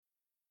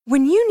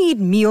When you need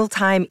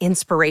mealtime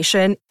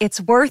inspiration,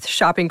 it's worth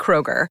shopping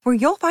Kroger, where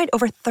you'll find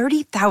over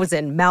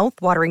 30,000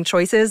 mouth-watering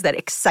choices that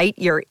excite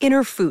your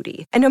inner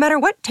foodie. And no matter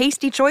what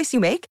tasty choice you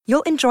make,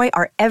 you'll enjoy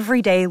our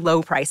everyday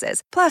low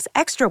prices, plus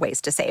extra ways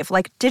to save,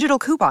 like digital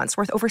coupons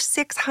worth over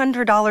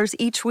 $600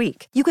 each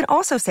week. You can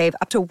also save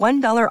up to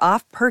 $1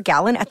 off per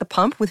gallon at the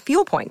pump with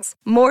fuel points.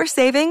 More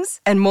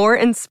savings and more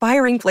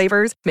inspiring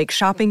flavors make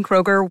shopping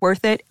Kroger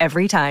worth it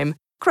every time.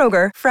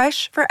 Kroger,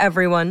 fresh for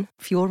everyone.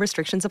 Fuel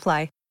restrictions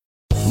apply.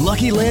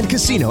 Lucky Land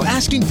Casino,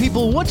 asking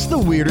people, what's the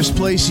weirdest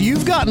place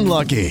you've gotten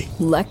lucky?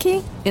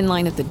 Lucky? In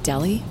line at the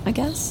deli, I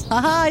guess?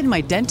 Aha, in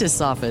my dentist's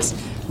office.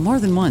 More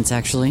than once,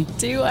 actually.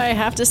 Do I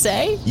have to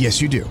say?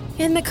 Yes, you do.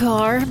 In the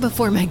car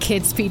before my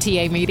kids'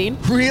 PTA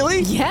meeting.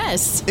 Really?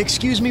 Yes.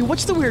 Excuse me,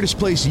 what's the weirdest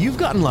place you've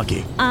gotten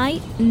lucky?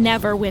 I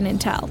never win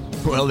and tell.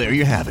 Well, there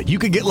you have it. You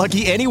can get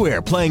lucky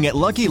anywhere, playing at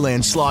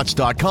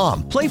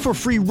LuckyLandSlots.com. Play for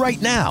free right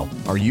now.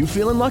 Are you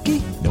feeling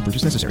lucky? No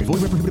purchase necessary.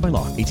 Void where prohibited by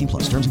law.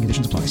 18+. Terms and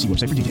conditions apply. See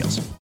website for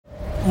details.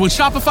 When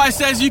Shopify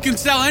says you can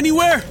sell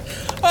anywhere,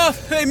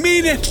 they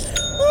mean it.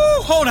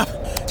 Woo, hold up.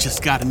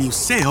 Just got a new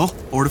sale.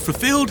 Order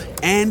fulfilled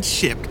and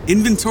shipped.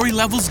 Inventory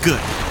level's good.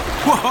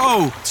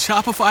 Whoa,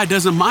 Shopify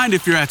doesn't mind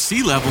if you're at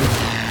sea level.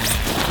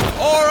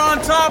 Or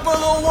on top of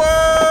the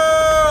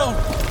world.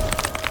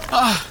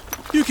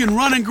 You can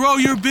run and grow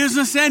your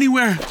business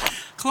anywhere.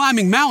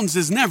 Climbing mountains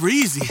is never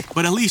easy,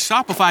 but at least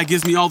Shopify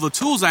gives me all the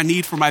tools I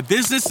need for my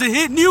business to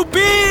hit new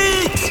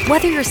peaks.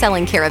 Whether you're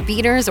selling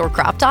carabiners or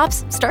crop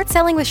tops, start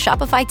selling with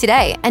Shopify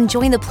today and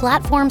join the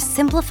platform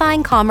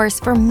simplifying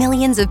commerce for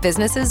millions of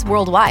businesses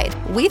worldwide.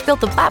 We've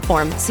built the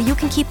platform so you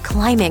can keep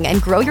climbing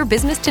and grow your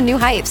business to new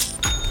heights.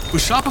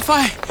 With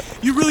Shopify,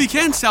 you really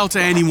can sell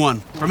to anyone,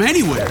 from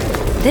anywhere.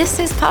 This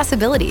is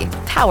Possibility,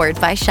 powered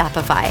by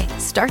Shopify.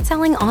 Start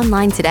selling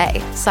online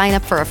today. Sign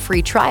up for a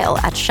free trial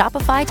at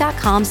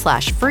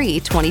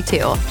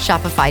shopify.com/free22.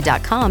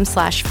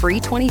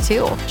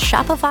 Shopify.com/free22.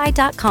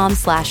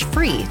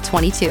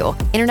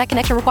 Shopify.com/free22. Internet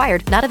connection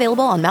required. Not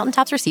available on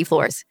mountaintops or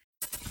seafloors.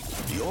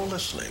 You're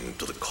listening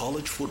to the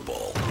College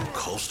Football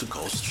Coast to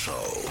Coast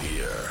Show.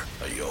 Here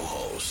are your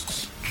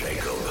hosts,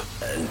 Jacob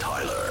and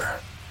Tyler.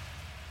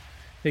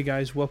 Hey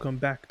guys, welcome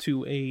back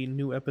to a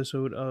new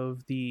episode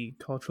of the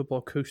College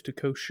Football Coast to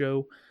Coast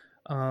Show.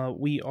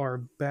 We are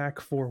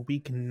back for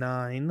week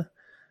 9.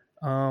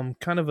 Kind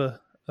of a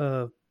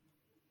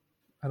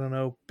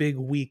big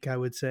week, I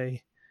would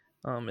say,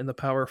 in the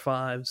Power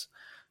Fives.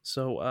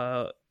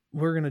 So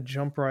we're going to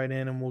jump right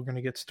in and we're going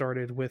to get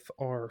started with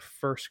our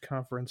first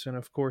conference. And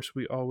of course,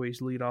 we always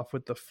lead off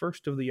with the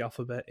first of the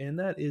alphabet, and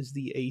that is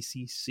the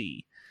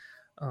ACC.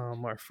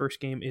 Our first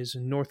game is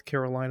North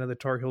Carolina, the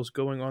Tar Heels,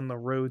 going on the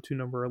road to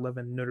number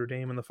 11 Notre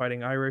Dame and the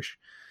Fighting Irish.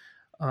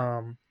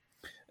 An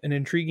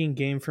intriguing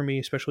game for me,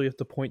 especially if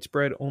the point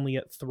spread only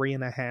at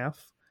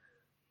 3.5.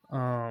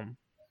 I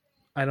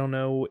don't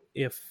know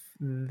if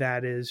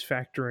that is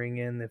factoring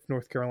in if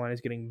North Carolina is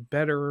getting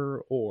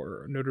better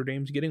or Notre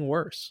Dame's getting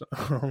worse.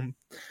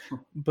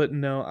 But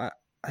no,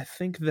 I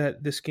think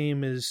that this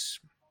game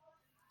is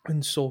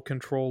in sole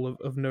control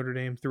of Notre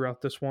Dame throughout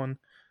this one.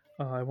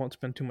 I won't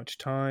spend too much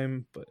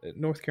time, but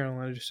North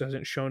Carolina just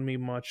hasn't shown me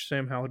much.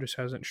 Sam Howell just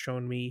hasn't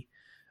shown me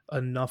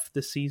enough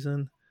this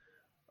season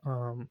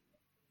to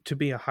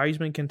be a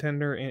Heisman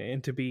contender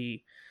and to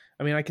be,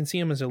 I mean, I can see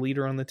him as a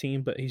leader on the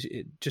team, but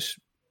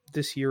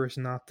this year is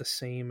not the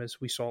same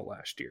as we saw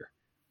last year.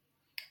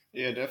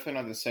 Yeah,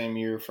 definitely not the same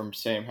year from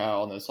Sam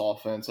Howell in this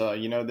offense.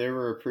 They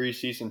were a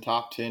preseason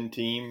top 10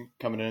 team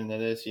coming into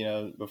this,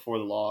 before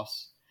the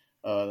loss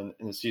in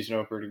the season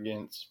opener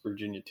against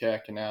Virginia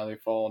Tech, and now they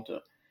fall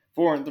into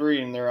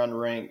 4-3 and they're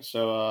unranked.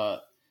 So,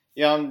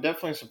 I'm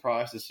definitely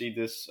surprised to see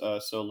this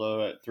so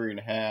low at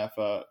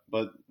 3.5.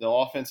 But the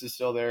offense is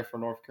still there for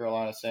North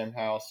Carolina. Sam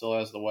Howell still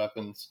has the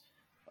weapons.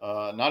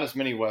 Not as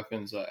many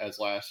weapons as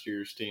last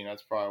year's team.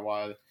 That's probably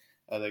why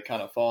they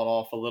kind of fallen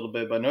off a little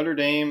bit. But Notre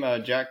Dame,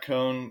 Jack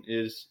Cohn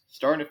is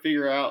starting to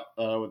figure out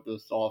with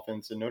this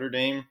offense. And Notre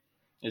Dame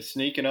is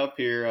sneaking up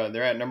here.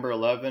 They're at number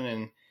 11,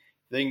 and if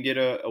they can get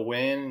a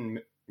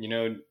win,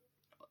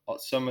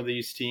 some of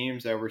these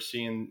teams that we're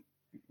seeing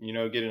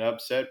get an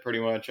upset pretty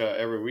much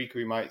every week.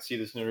 We might see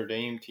this Notre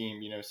Dame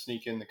team,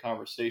 sneak in the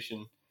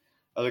conversation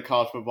of the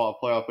college football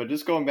playoff. But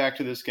just going back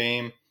to this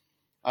game,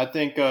 I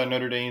think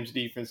Notre Dame's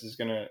defense is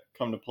going to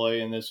come to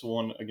play in this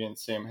one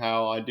against Sam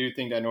Howell. I do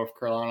think that North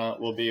Carolina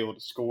will be able to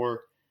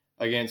score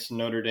against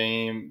Notre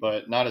Dame,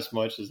 but not as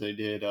much as they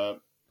did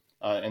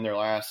in their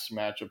last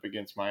matchup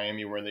against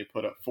Miami, where they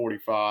put up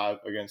 45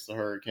 against the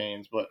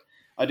Hurricanes. But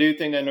I do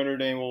think that Notre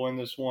Dame will win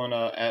this one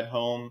at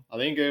home. I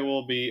think it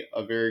will be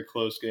a very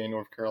close game.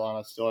 North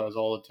Carolina still has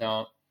all the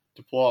talent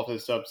to pull off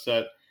this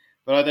upset.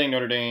 But I think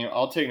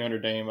I'll take Notre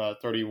Dame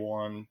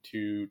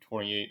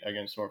 31-28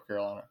 against North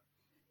Carolina.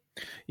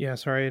 Yeah,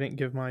 sorry, I didn't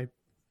give my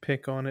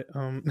pick on it.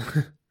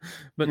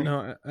 But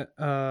no,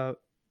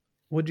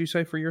 what'd you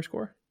say for your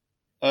score?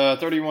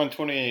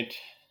 31-28.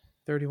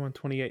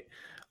 31-28.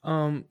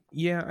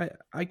 Yeah,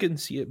 I can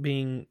see it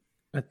being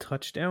a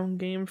touchdown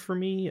game for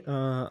me.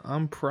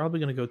 I'm probably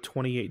going to go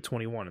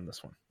 28-21 in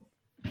this one.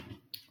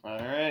 All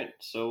right,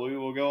 so we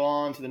will go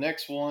on to the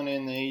next one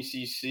in the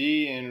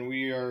ACC, and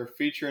we are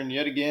featuring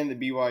yet again the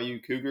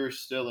BYU Cougars,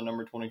 still the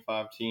number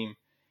 25 team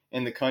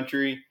in the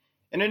country,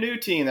 and a new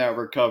team that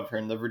we're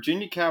covering, the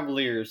Virginia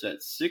Cavaliers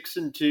at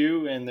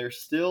 6-2, and they're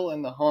still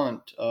in the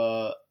hunt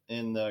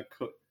in the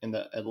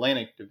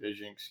Atlantic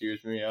Division,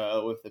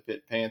 with the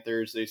Pitt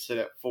Panthers. They sit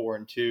at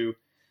 4-2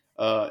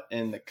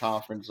 in the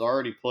conference.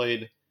 Already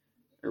played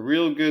a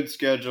real good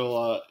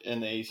schedule in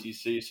the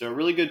ACC. So a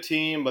really good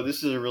team, but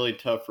this is a really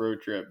tough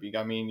road trip. You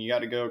got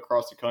to go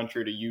across the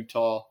country to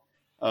Utah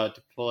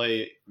to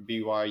play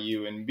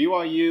BYU. And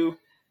BYU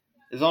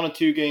is on a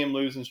 2-game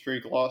losing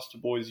streak, lost to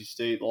Boise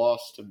State,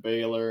 lost to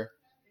Baylor.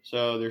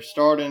 So they're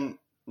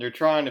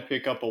trying to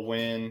pick up a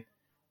win.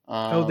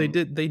 They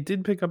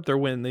did pick up their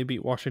win. They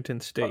beat Washington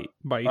State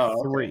by 3.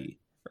 Okay.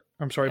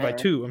 I'm sorry, by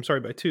 2.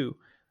 By 2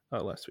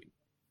 last week.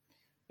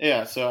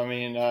 Yeah, so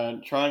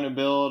trying to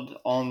build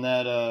on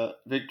that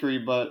victory,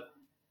 but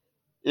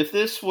if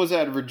this was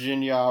at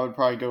Virginia, I would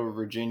probably go with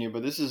Virginia,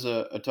 but this is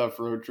a tough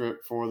road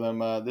trip for them.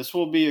 This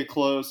will be a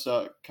close,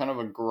 kind of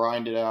a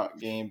grinded out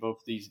game. Both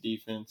these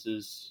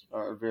defenses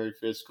are very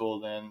physical,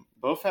 then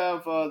both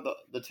have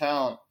the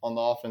talent on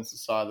the offensive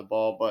side of the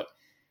ball, but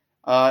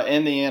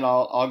in the end,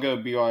 I'll go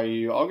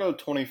BYU. I'll go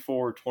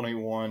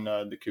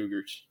 24-21, the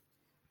Cougars.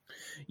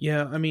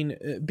 Yeah,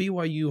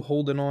 BYU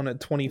holding on at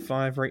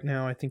 25 right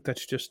now. I think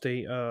that's just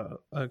a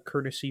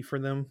courtesy for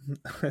them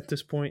at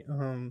this point.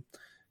 Kind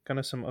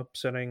of some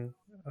upsetting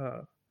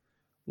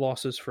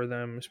losses for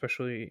them,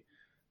 especially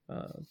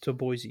to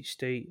Boise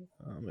State.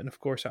 And of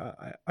course,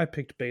 I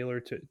picked Baylor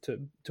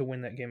to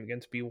win that game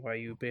against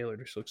BYU. Baylor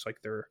just looks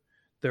like they're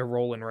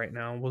rolling right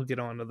now. We'll get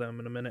on to them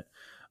in a minute.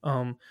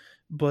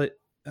 But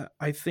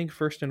I think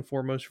first and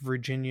foremost,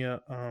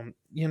 Virginia,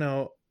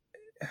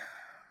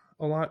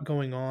 a lot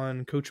going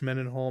on. Coach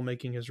Mendenhall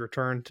making his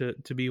return to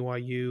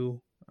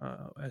BYU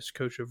as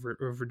coach of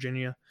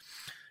Virginia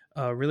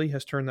really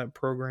has turned that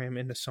program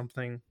into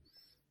something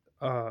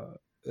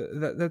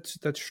that's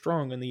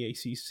strong in the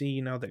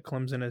ACC now that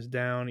Clemson is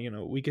down.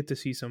 We get to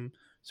see some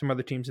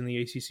other teams in the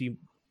ACC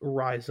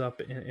rise up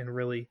and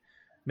really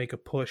make a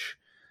push.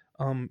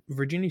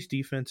 Virginia's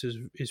defense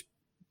is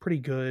pretty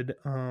good.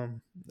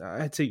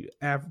 I'd say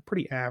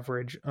pretty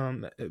average.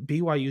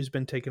 BYU's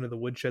been taken to the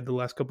woodshed the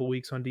last couple of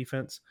weeks on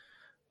defense.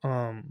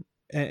 And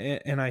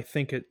I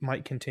think it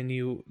might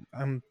continue.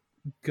 I'm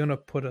going to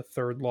put a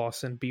third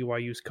loss in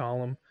BYU's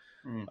column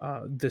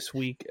this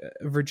week.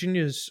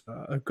 Virginia's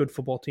a good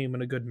football team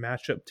and a good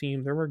matchup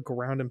team. They're a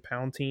ground and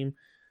pound team.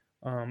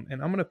 And I'm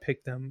going to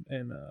pick them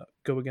and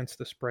go against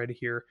the spread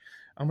here.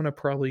 I'm going to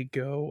probably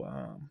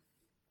go,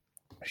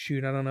 I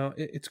don't know.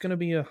 It's going to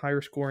be a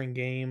higher scoring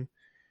game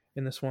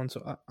in this one.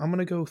 So I'm going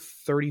to go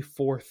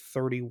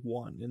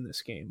 34-31 in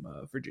this game,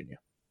 Virginia.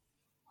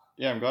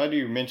 Yeah, I'm glad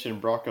you mentioned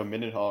Bronco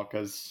Mendenhall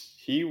because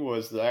he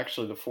was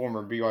actually the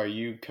former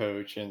BYU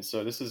coach. And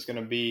so this is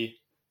going to be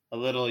a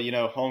little,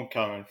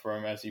 homecoming for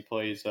him as he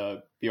plays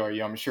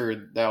BYU. I'm sure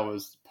that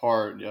was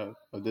part of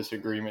this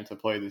agreement to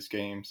play this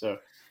game. So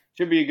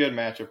should be a good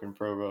matchup in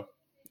Provo.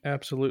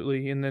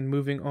 Absolutely. And then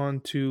moving on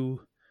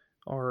to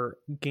our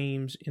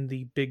games in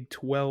the Big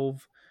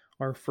 12.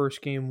 Our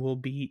first game will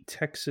be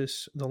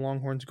Texas, the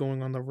Longhorns,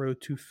 going on the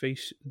road to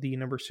face the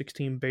number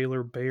 16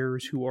 Baylor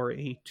Bears, who are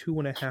a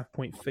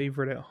 2.5-point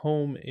favorite at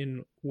home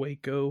in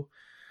Waco.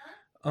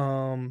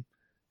 I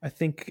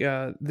think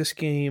this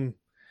game,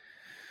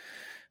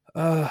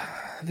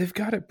 they've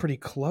got it pretty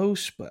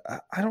close, but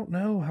I don't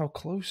know how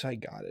close I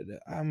got it.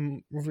 I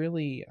don't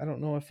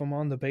know if I'm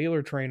on the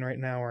Baylor train right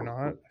now or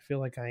not. I feel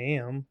like I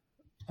am.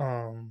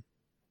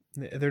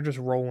 They're just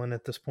rolling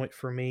at this point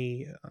for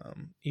me,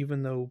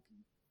 even though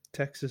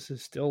Texas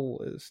is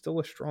still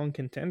a strong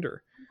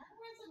contender.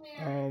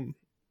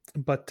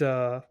 But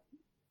I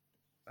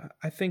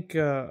think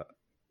I'm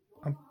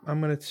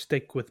going to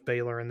stick with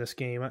Baylor in this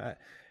game.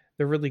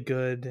 They're really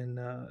good and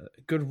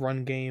good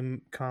run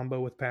game combo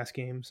with pass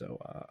game. So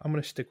I'm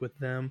going to stick with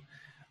them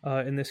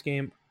in this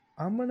game.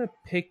 I'm going to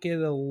pick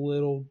it a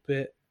little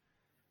bit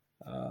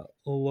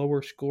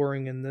lower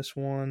scoring in this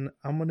one.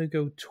 I'm going to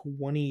go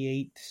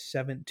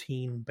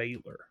 28-17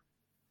 Baylor.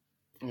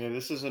 Yeah,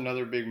 this is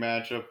another big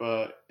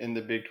matchup in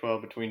the Big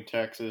 12 between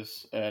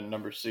Texas and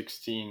number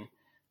 16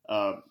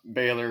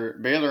 Baylor.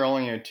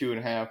 Only a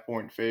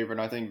 2.5-point favorite.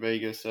 And I think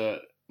Vegas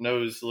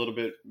knows a little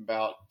bit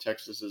about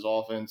Texas's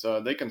offense.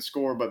 They can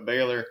score, but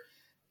Baylor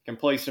can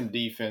play some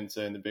defense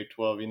in the Big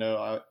 12.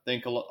 I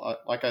think,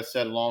 like I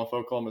said, along with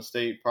Oklahoma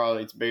State,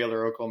 probably it's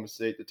Baylor, Oklahoma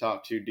State, the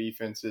top two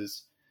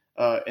defenses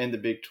in the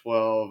Big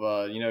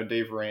 12.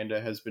 Dave Aranda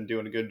has been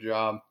doing a good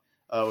job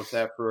with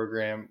that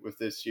program with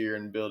this year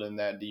and building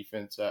that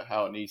defense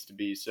how it needs to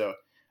be. So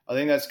I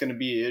think that's going to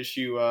be an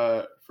issue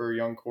for a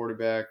young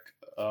quarterback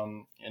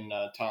in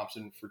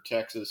Thompson for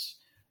Texas.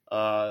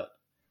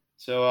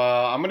 So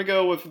I'm going to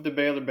go with the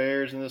Baylor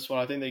Bears in this one.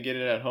 I think they get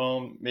it at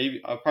home.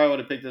 Maybe I probably would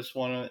have picked this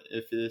one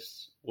if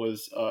this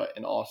was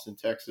in Austin,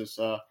 Texas.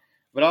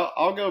 But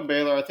I'll go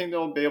Baylor. I think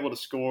they'll be able to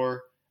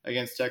score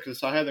against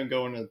Texas. I had them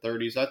going in the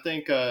 30s. I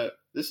think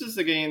this is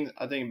the game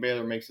I think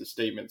Baylor makes a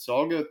statement. So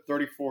I'll go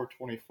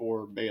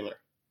 34-24 Baylor.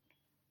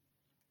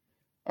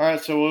 All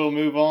right, so we'll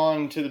move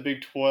on to the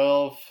Big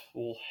 12.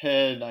 We'll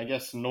head, I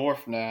guess,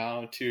 north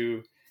now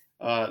to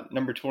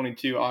number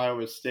 22,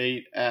 Iowa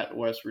State at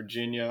West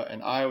Virginia.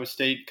 And Iowa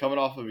State coming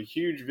off of a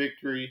huge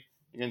victory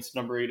against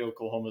number 8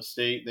 Oklahoma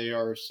State. They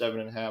are a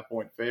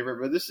 7.5-point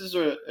favorite. But this is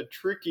a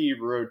tricky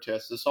road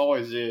test. This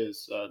always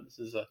is. This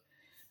is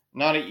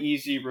not an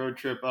easy road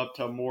trip up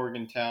to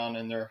Morgantown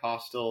in their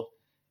hostile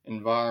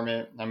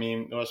environment. I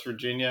mean, West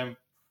Virginia,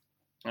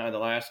 the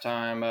last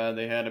time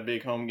they had a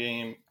big home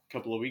game a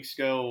couple of weeks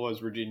ago was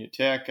Virginia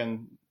Tech,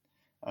 and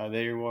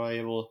they were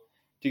able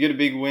to get a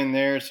big win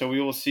there. So we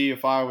will see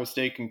if Iowa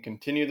State can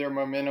continue their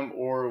momentum,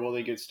 or will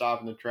they get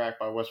stopped in the track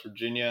by West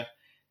Virginia.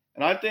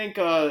 And I think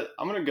I'm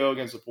going to go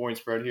against the point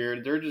spread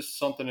here. There's just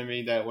something to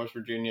me that West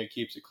Virginia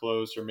keeps it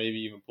close or maybe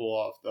even pull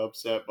off the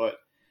upset. But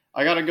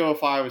I got to go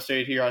with Iowa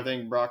State here. I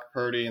think Brock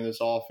Purdy and this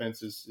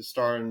offense is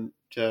starting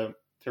to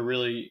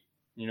really,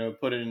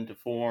 put it into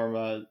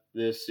form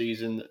this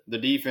season. The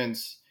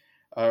defense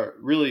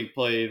really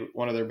played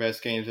one of their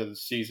best games of the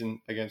season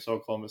against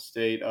Oklahoma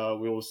State.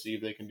 We will see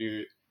if they can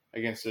do it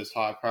against this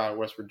high-powered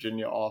West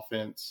Virginia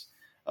offense.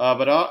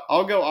 But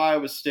I'll go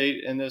Iowa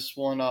State in this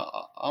one.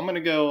 I'm going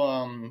to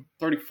go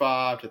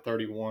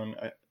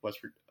 35-31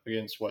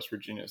 against West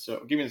Virginia.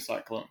 So give me the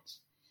Cyclones.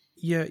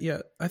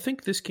 Yeah. I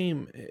think this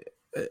game,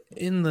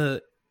 in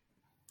the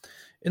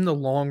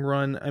long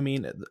run, I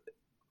mean,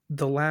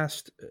 the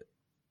last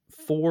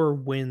 4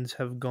 wins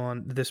have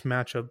gone this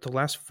matchup. The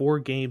last 4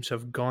 games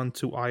have gone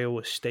to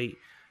Iowa State.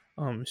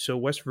 So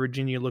West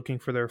Virginia looking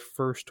for their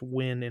first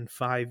win in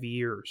 5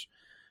 years.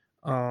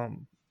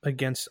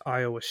 Against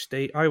Iowa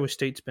State. Iowa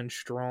State's been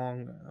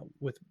strong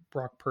with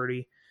Brock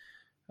Purdy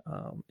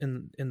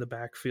in the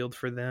backfield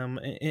for them,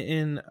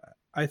 and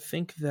I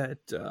think that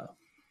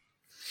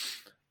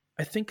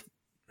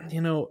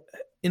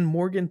in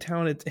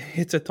Morgantown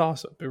it's a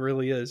toss up. It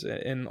really is,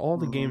 and all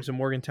the games in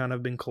Morgantown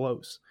have been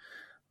close,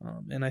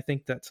 and I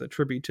think that's a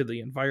tribute to the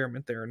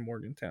environment there in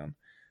Morgantown.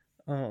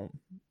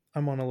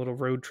 I'm on a little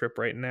road trip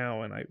right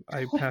now, and I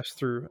passed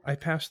through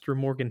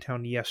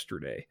Morgantown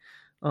yesterday.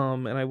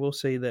 And I will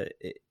say that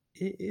it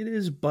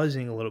is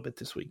buzzing a little bit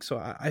this week. So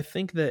I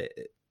think that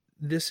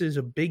this is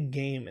a big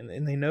game,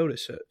 and they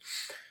notice it.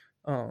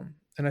 And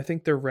I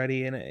think they're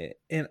ready.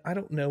 And I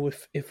don't know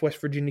if West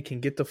Virginia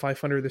can get to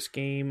 500 this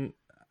game.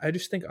 I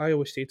just think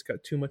Iowa State's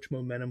got too much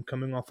momentum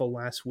coming off of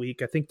last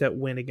week. I think that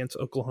win against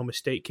Oklahoma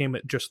State came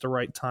at just the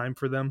right time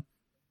for them.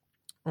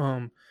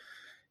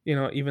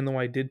 Even though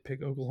I did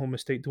pick Oklahoma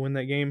State to win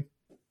that game.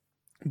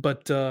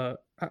 But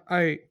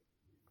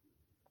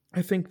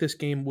I think this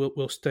game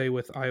will stay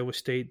with Iowa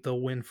State. They'll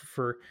win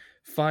for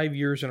 5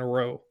 years in a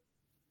row.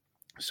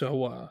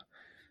 So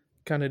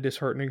kind of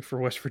disheartening for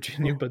West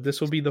Virginia, but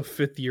this will be the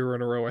 5th year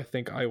in a row I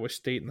think Iowa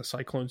State and the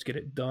Cyclones get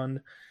it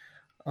done.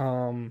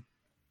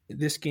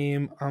 This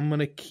game, I'm going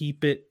to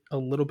keep it a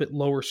little bit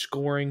lower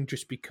scoring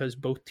just because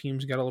both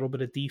teams got a little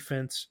bit of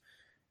defense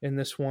in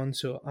this one.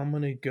 So I'm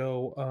going to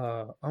go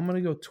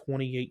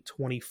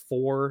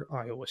 28-24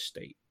 Iowa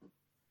State.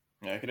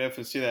 Yeah, I could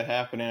definitely see that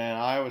happening. And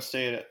Iowa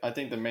State, I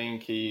think the main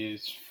key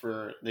is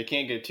they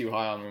can't get too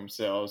high on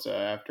themselves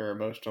after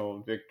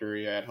emotional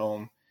victory at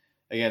home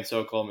against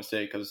Oklahoma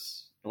State,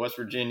 because West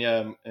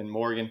Virginia and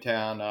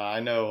Morgantown, I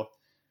know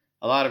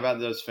a lot about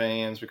those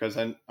fans because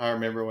I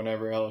remember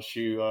whenever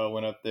LSU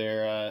went up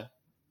there.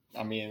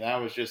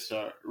 That was just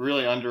a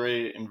really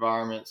underrated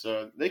environment.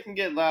 So they can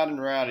get loud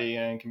and rowdy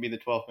and can be the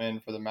 12th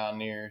man for the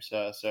Mountaineers.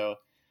 So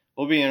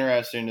it'll be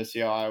interesting to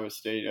see how Iowa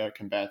State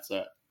combats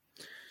that.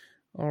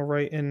 All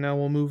right, and now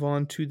we'll move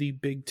on to the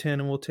Big Ten,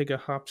 and we'll take a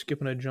hop, skip,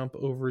 and a jump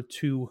over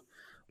to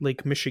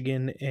Lake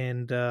Michigan,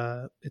 and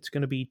it's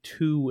going to be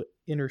 2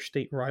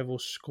 interstate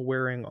rivals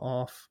squaring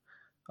off,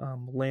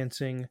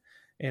 Lansing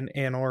and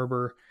Ann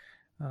Arbor.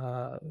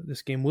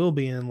 This game will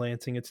be in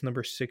Lansing. It's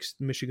number 6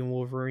 Michigan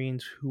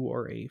Wolverines, who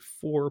are a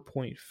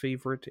 4-point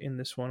favorite in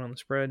this one on the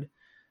spread.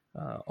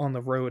 On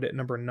the road at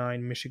number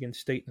 9 Michigan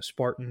State and the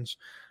Spartans.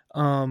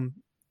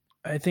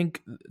 I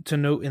think to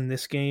note in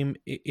this game,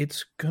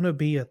 it's going to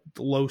be a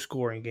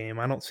low-scoring game.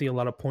 I don't see a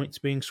lot of points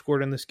being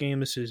scored in this game.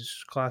 This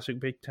is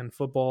classic Big Ten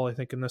football, I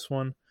think, in this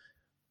one.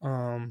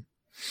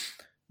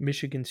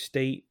 Michigan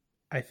State,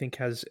 I think,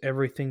 has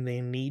everything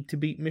they need to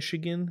beat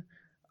Michigan.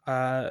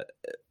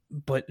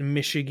 But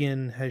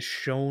Michigan has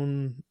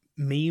shown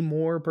me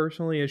more,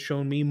 personally,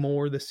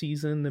 this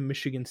season than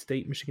Michigan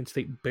State. Michigan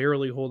State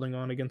barely holding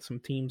on against some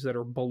teams that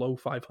are below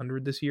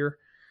 500 this year.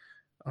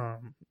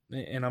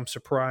 And I'm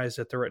surprised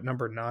that they're at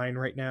number 9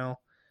 right now.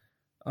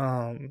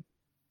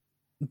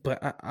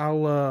 But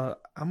I'm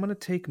going to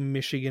take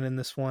Michigan in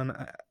this one.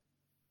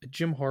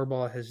 Jim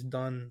Harbaugh has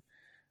done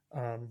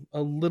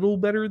a little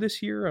better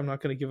this year. I'm not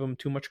going to give him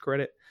too much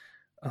credit.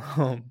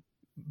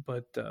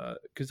 But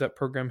because that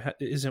program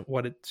isn't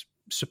what it's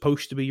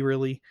supposed to be,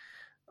 really.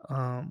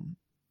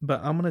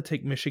 But I'm going to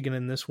take Michigan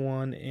in this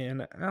one,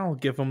 and I'll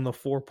give them the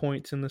 4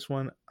 points in this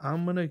one.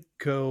 I'm going to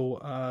go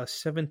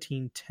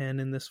 17-10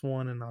 in this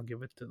one, and I'll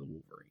give it to the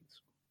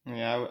Wolverines.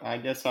 Yeah, I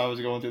guess I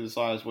was going through the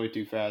slides way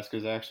too fast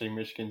because actually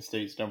Michigan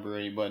State's number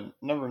 8, but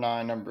number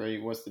 9, number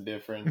 8, what's the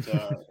difference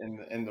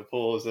in the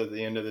polls at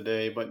the end of the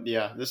day? But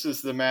yeah, this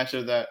is the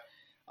matchup that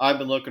I've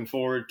been looking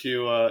forward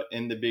to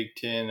in the Big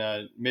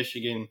Ten.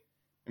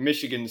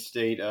 Michigan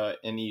State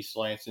in East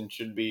Lansing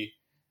should be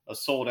a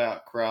sold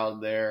out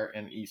crowd there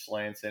in East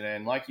Lansing,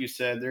 and like you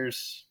said,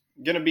 there's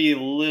going to be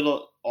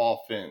little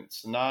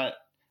offense.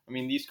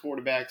 These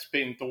quarterbacks,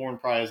 Peyton Thorne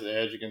probably has the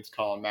edge against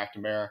Colin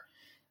McNamara.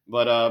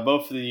 But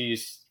both of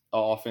these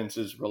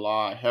offenses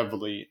rely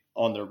heavily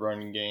on their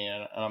running game,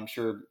 and I'm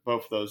sure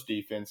both of those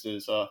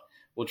defenses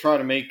will try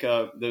to make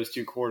those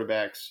two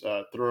quarterbacks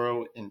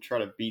throw and try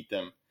to beat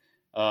them.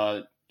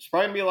 There's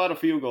probably going to be a lot of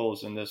field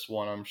goals in this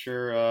one. I'm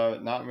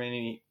sure not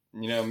many,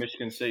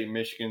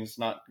 Michigan's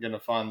not going to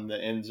find the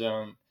end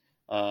zone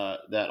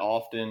that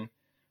often.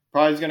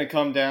 Probably is going to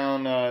come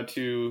down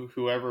to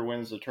whoever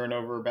wins the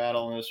turnover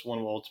battle in this one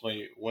will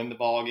ultimately win the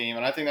ball game.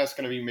 And I think that's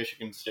going to be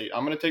Michigan State.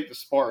 I'm going to take the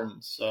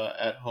Spartans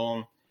at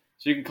home.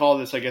 So you can call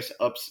this, I guess,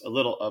 a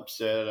little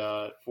upset.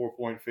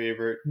 4-point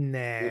favorite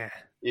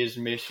is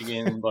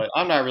Michigan. But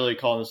I'm not really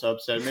calling this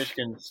upset.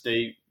 Michigan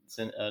State is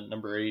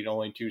number 8,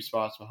 only 2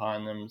 spots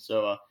behind them.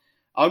 So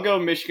I'll go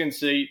Michigan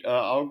State.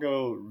 I'll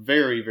go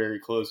very, very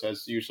close,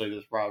 as usually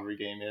this rivalry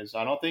game is.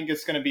 I don't think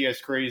it's going to be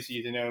as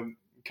crazy,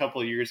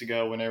 couple of years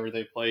ago whenever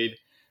they played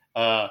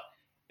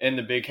in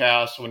the Big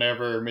House,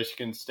 whenever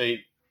Michigan State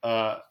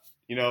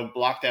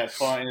blocked that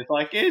punt, and it's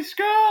like, it's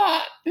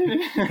Scott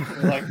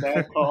like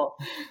that call.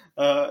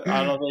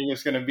 I don't think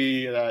it's going to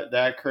be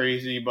that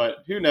crazy, but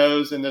who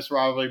knows in this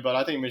rivalry. But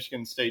I think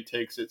Michigan State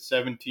takes it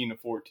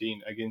 17-14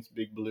 against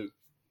Big Blue.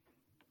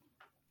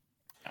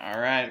 All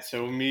right,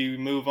 so we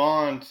move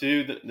on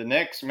to the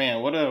next,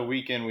 man, what a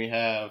weekend we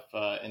have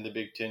in the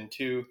Big Ten.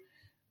 2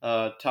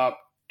 top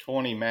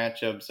 20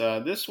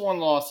 matchups. This one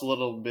lost a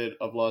little bit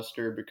of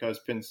luster because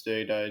Penn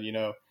State,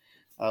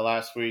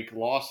 last week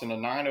lost in a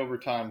 9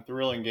 overtime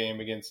thrilling game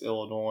against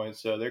Illinois.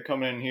 So they're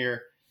coming in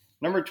here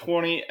number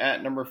 20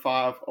 at number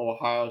 5,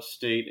 Ohio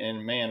State.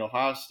 And man,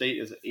 Ohio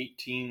State is an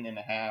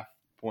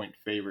 18.5-point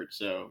favorite.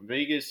 So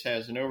Vegas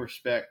has no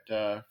respect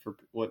for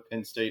what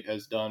Penn State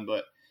has done.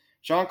 But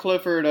Sean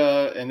Clifford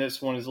in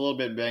this one is a little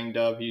bit banged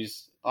up.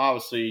 He's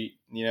obviously,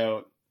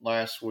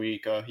 last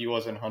week he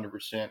wasn't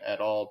 100%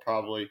 at all.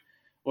 Probably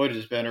would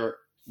have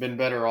been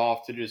better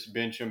off to just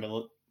bench him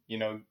and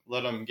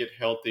let him get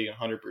healthy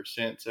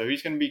 100%. So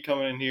he's going to be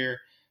coming in here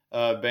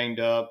banged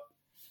up.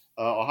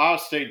 Ohio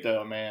State,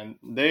 though, man,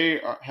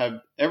 they have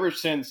ever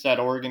since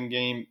that Oregon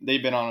game,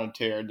 they've been on a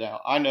tear.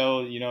 Now I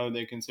know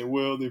they can say,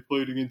 well, they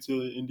played against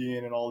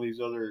Indiana and all these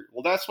other.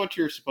 Well, that's what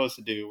you're supposed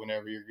to do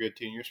whenever you're a good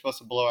team. You're supposed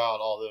to blow out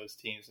all those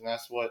teams, and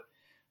that's what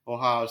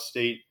Ohio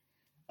State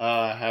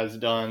has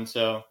done.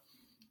 So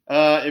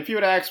if you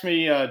had asked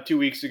me 2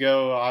 weeks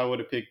ago, I would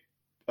have picked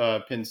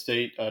Penn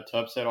State to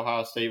upset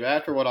Ohio State. But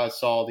after what I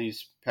saw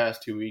these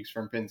past 2 weeks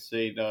from Penn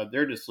State,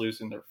 they're just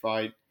losing their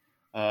fight.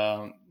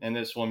 And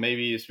this one,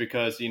 maybe it's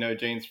because,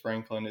 James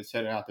Franklin is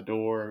heading out the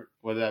door,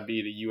 whether that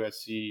be to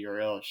USC or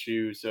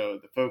LSU. So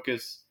the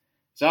focus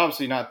is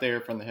obviously not there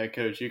from the head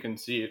coach. You can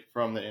see it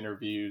from the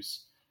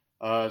interviews.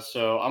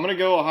 So I'm going to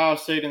go Ohio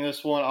State in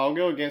this one. I'll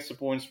go against the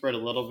point spread a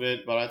little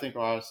bit, but I think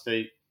Ohio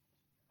State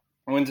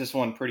wins this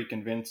one pretty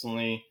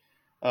convincingly.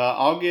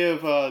 I'll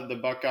give the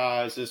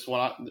Buckeyes this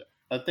one.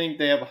 I think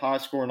they have a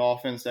high-scoring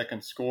offense that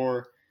can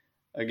score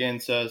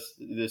against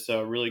this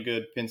really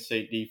good Penn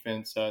State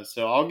defense.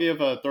 So I'll give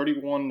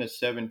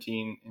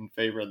 31-17 in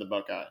favor of the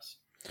Buckeyes.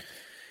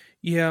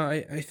 Yeah,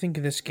 I think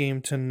this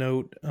game, to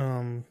note,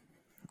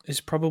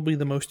 is probably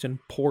the most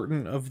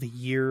important of the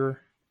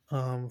year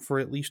for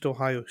at least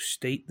Ohio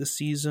State this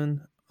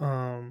season.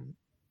 Penn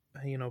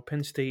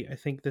State, I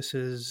think this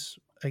is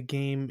a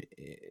game,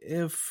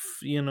 if,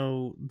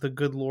 the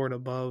good Lord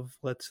above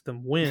lets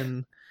them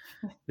win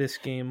this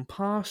game,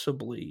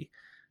 possibly.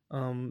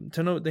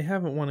 To note, they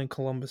haven't won in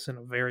Columbus in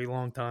a very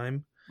long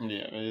time.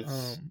 Yeah,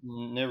 it's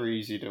never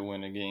easy to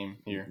win a game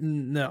here.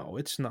 No,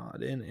 it's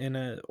not.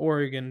 And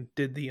Oregon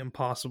did the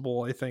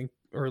impossible, I think,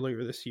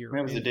 earlier this year.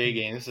 That was a day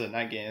game. This is a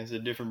night game. It's a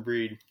different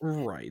breed.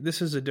 Right.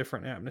 This is a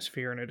different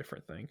atmosphere and a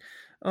different thing.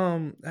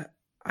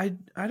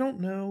 I don't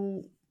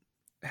know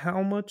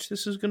how much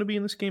this is going to be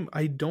in this game.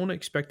 I don't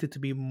expect it to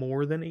be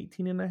more than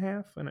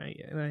 18.5, and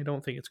I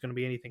don't think it's going to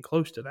be anything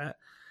close to that.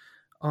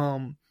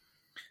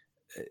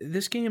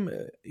 This game,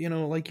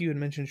 like you had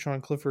mentioned,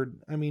 Sean Clifford.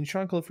 I mean,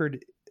 Sean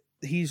Clifford,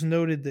 he's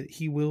noted that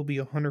he will be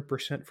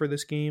 100% for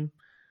this game.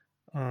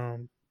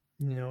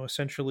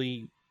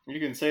 Essentially. You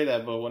can say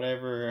that, but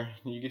whenever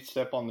you get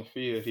step on the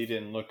field, he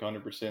didn't look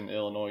 100% in the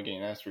Illinois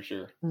game, that's for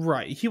sure.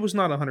 Right. He was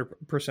not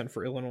 100%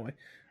 for Illinois.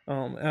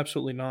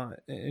 Absolutely not.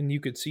 And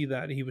you could see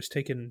that. He was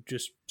taking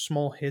just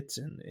small hits,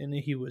 and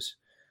he was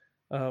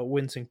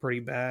wincing pretty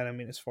bad, I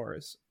mean, as far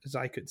as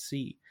I could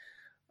see.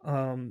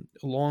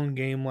 Long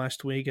game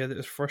last week,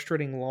 a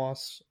frustrating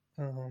loss,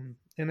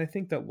 and I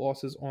think that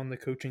loss is on the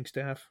coaching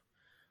staff,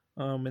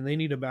 and they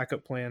need a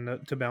backup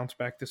plan to bounce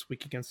back this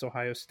week against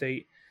Ohio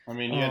State. I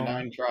mean, you had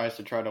 9 tries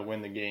to try to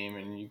win the game,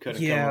 and you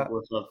couldn't come up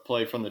with a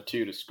play from the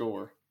 2 to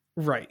score.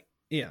 Right.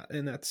 Yeah,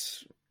 and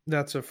that's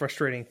a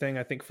frustrating thing,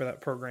 I think, for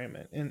that program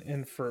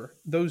and for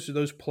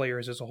those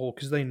players as a whole,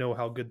 because they know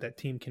how good that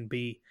team can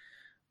be.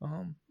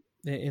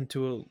 And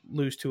to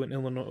lose to an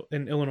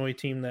Illinois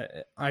team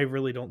that I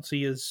really don't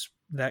see as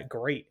that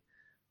great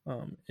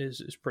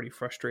is pretty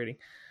frustrating.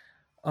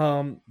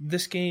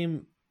 This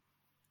game,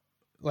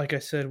 like I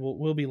said,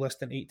 will be less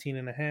than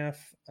 18.5.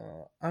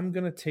 I'm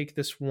going to take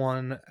this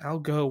one. I'll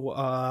go,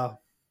 I'm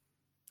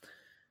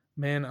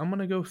going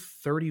to go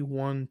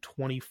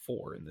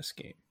 31-24 in this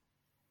game.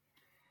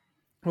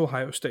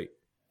 Ohio State.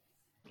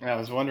 I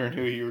was wondering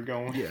who you were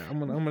going. Yeah, I'm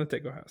gonna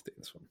take Ohio State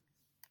in this one.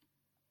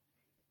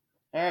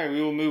 All right,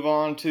 we will move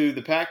on to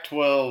the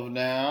Pac-12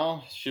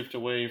 now. Shift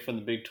away from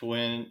the Big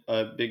Ten,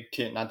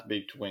 not the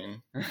Big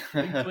Twin.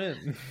 Big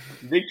Twin.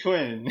 Big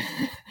Twin.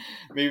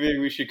 Maybe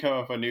we should come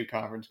up with a new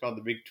conference called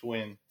the Big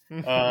Twin.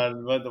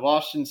 But the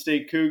Washington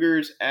State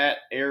Cougars at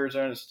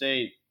Arizona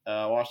State.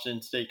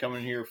 Washington State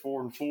coming in here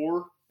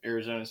 4-4.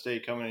 Arizona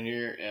State coming in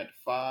here at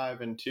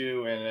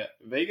 5-2. And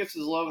Vegas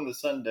is loving the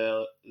Sun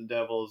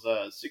Devils,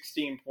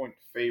 16-point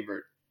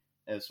favorite.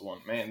 This one,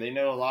 man, they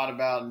know a lot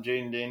about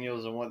Jaden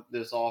Daniels and what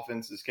this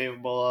offense is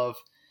capable of.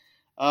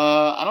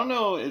 I don't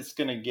know it's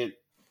going to get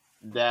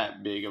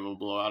that big of a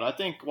blowout. I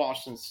think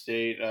Washington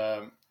State,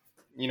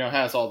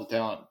 has all the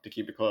talent to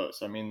keep it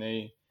close. I mean,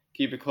 they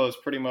keep it close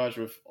pretty much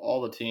with all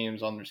the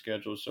teams on their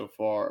schedule so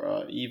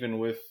far, even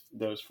with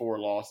those 4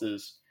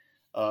 losses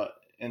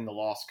in the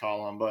loss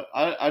column. But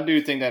I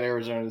do think that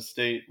Arizona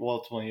State will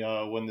ultimately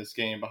win this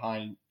game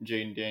behind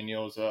Jaden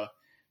Daniels.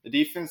 The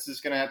defense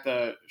is going to have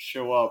to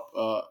show up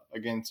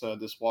against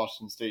this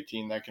Washington State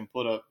team that can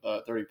put up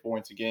 30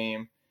 points a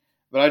game.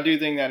 But I do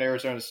think that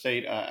Arizona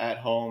State at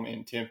home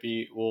in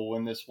Tempe will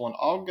win this one.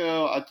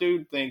 I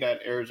do think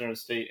that Arizona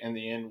State in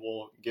the end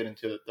will get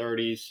into the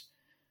 30s.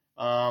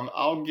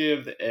 I'll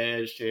give the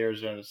edge to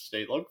Arizona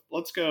State.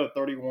 Let's go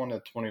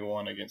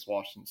 31-21 against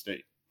Washington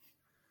State.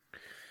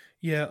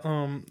 Yeah,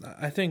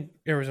 I think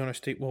Arizona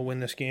State will win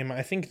this game.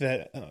 I think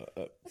that,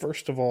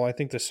 first of all, I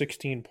think the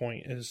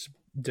 16-point is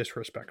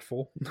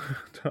disrespectful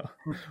to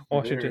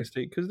Washington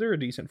State because they're a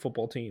decent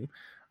football team.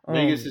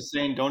 Vegas is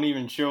saying don't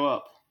even show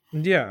up.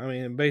 Yeah, I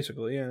mean,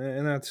 basically, yeah,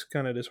 and that's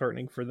kind of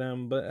disheartening for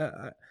them.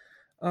 But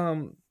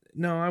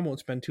no, I won't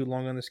spend too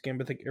long on this game.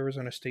 But I think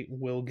Arizona State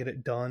will get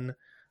it done.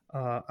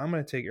 I'm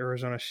going to take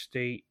Arizona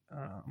State.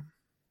 I'm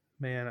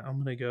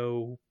going to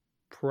go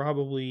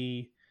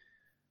probably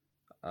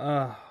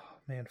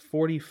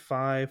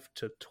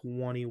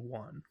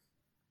 45-21.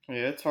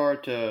 Yeah, it's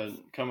hard to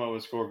come up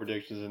with score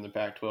predictions in the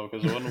Pac-12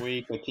 because one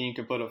week a team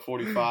can put up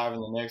 45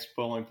 and the next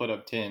only put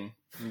up 10.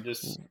 And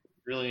just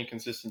really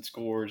inconsistent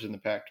scores in the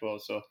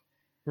Pac-12. So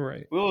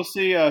right, we'll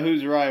see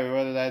who's right,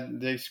 whether that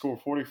they score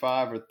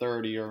 45 or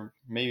 30 or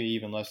maybe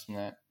even less than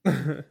that.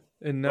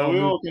 And now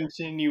we will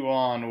continue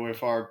on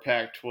with our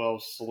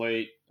Pac-12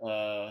 slate.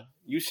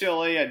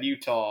 UCLA at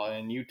Utah,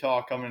 and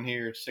Utah coming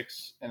here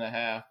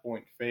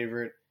 6.5-point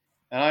favorite.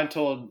 And I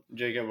told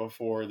Jacob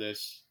before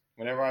this,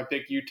 whenever I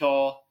pick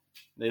Utah,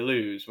 they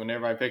lose.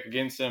 Whenever I pick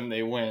against them,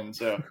 they win.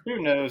 So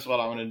who knows what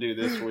I'm going to do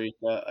this week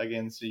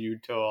against the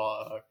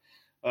Utah.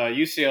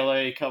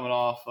 UCLA coming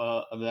off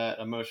of that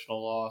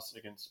emotional loss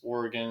against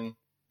Oregon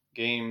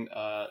game.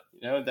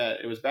 That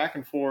it was back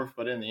and forth,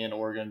 but in the end,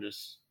 Oregon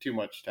just too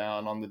much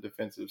talent on the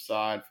defensive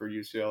side for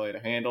UCLA to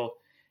handle.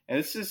 And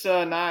this is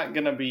not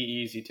going to be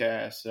easy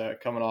task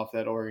coming off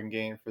that Oregon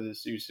game for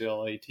this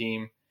UCLA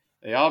team.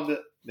 They have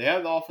the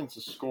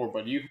offensive score,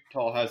 but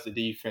Utah has the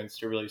defense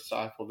to really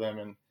stifle them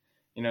and,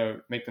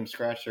 make them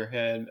scratch their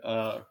head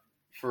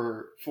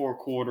for 4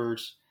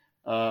 quarters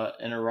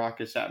in a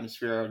raucous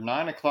atmosphere.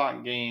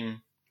 9:00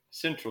 game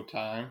Central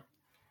Time.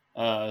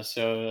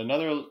 So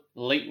another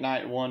late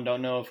night one.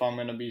 Don't know if I'm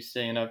going to be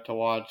staying up to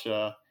watch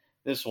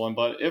this one,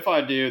 but if I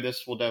do,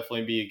 this will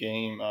definitely be a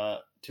game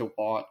to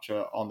watch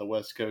on the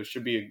West Coast.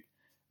 Should be a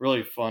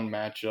really fun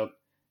matchup.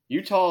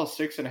 Utah is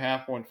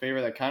 6.5-point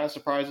favorite. That kind of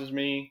surprises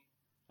me.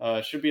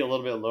 Should be a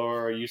little bit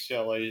lower.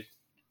 UCLA,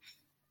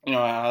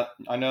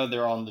 I know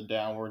they're on the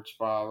downward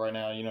spiral right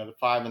now. The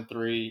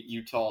 5-3,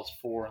 Utah is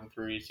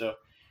 4-3. So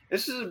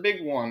this is a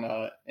big one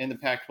in the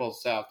Pac-12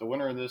 South. The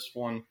winner of this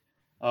one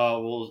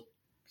will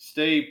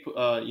stay,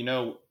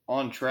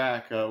 on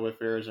track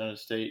with Arizona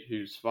State,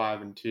 who's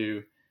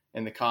 5-2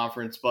 in the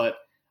conference. But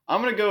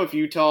I'm going to go with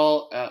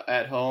Utah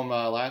at home.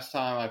 Last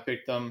time I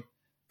picked them,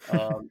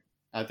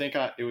 I think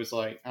it was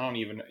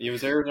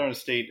Arizona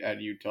State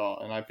at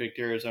Utah, and I picked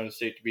Arizona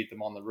State to beat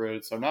them on the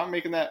road. So I'm not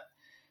making that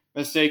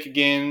mistake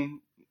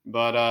again.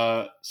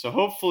 But so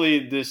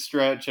hopefully this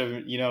stretch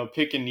of,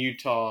 picking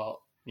Utah,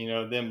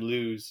 them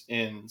lose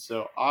in.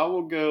 So I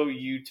will go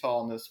Utah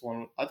on this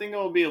one. I think it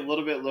will be a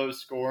little bit low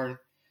scoring.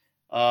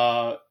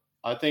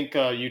 I think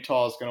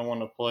Utah is going to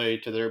want to play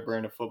to their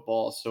brand of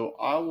football. So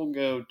I will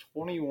go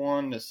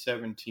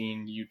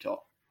 21-17 Utah.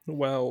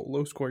 Wow,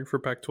 low scoring for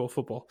Pac-12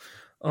 football.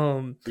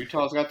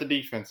 Utah's got the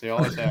defense. They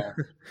always have.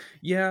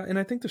 Yeah, and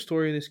I think the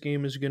story of this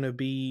game is going to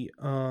be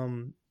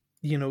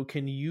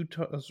can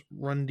Utah's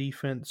run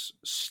defense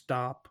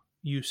stop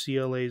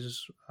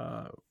UCLA's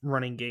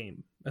running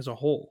game as a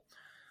whole?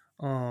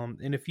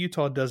 And if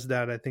Utah does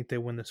that, I think they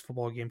win this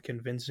football game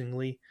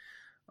convincingly.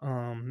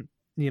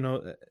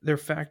 They're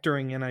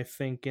factoring in, I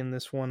think, in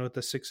this one with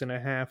the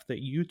 6.5 that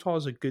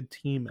Utah's a good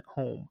team at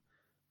home.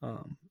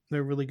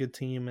 They're a really good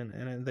team,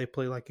 and they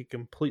play like a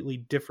completely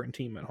different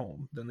team at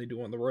home than they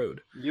do on the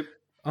road. Yep.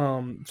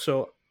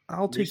 So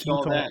I'll take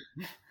Utah.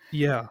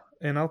 Yeah,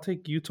 and I'll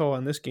take Utah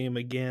in this game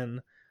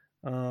again.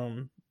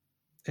 And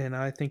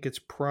I think it's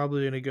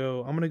probably going to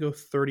go – I'm going to go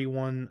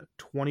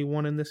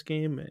 31-21 in this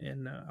game,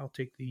 and I'll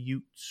take the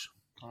Utes.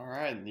 All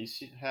right. You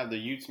have the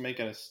Utes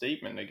making a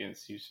statement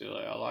against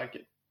UCLA. I like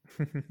it.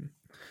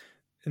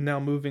 And now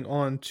moving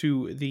on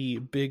to the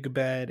big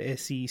bad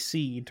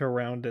SEC to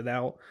round it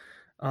out.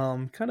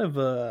 Kind of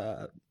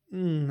I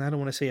don't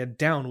want to say a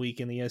down week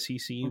in the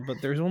SEC, but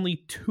there's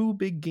only 2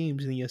 big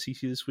games in the SEC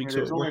this week.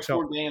 There's only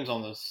 4 games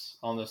on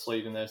the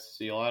slate in the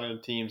SEC. A lot of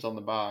the teams on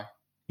the bye.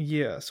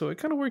 Yeah, so it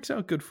kind of works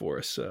out good for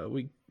us.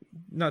 We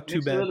not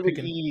too bad. It's a little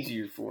bit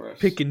easier for us.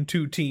 Picking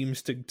 2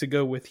 teams to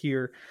go with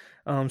here.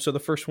 So the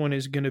first one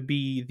is going to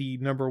be the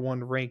number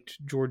 1 ranked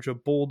Georgia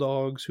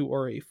Bulldogs, who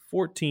are a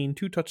 14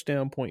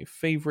 2-touchdown point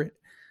favorite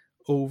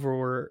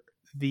over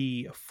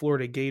the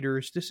Florida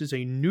Gators. This is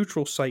a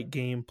neutral site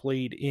game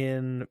played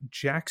in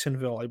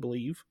Jacksonville, I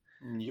believe.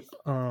 Yep.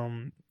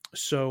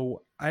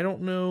 So I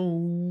don't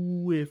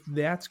know if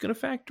that's going to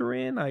factor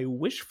in. I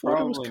wish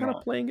Florida was kind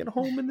of playing at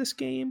home in this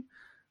game.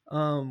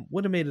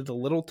 Would have made it a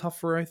little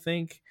tougher, I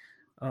think.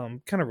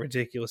 Kind of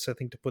ridiculous, I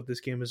think, to put this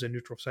game as a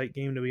neutral site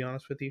game, to be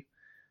honest with you.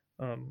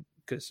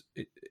 Because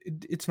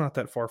it's not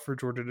that far for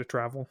Georgia to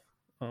travel.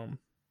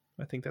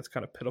 I think that's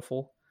kind of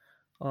pitiful.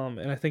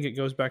 And I think it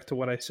goes back to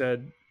what I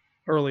said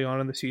early on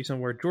in the season,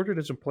 where Georgia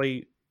doesn't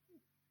play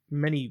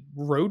many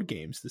road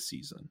games this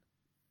season.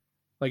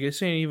 Like,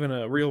 this ain't even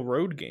a real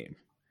road game.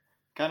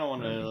 Kind of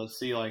want to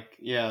see,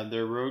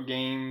 their road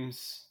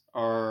games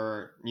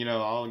are,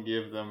 I'll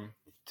give them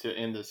to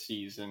end the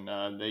season.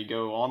 They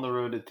go on the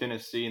road to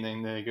Tennessee, and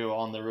then they go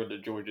on the road to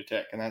Georgia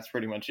Tech, and that's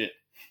pretty much it.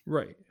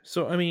 Right.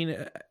 So, I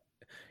mean,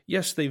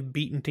 yes, they've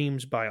beaten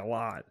teams by a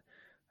lot.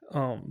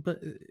 But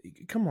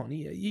come on,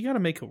 you got to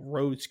make a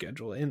road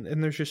schedule,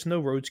 and there's just no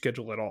road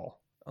schedule at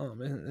all.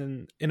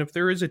 And if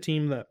there is a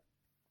team that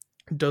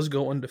does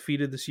go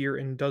undefeated this year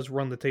and does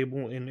run the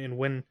table and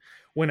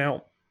win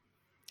out,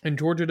 and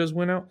Georgia does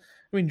win out,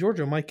 I mean,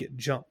 Georgia might get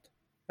jumped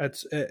at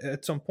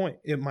some point.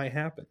 It might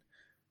happen,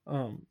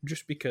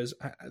 just because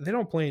they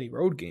don't play any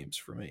road games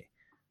for me.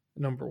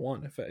 Number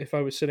one, if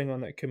I was sitting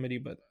on that committee,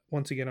 but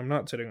once again, I'm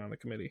not sitting on the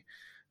committee,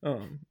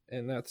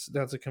 and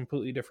that's a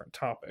completely different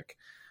topic.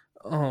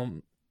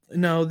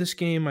 No, this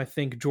game, I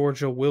think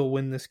Georgia will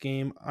win this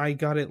game. I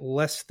got it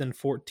less than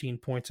 14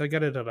 points. I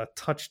got it at a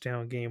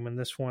touchdown game in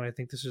this one. I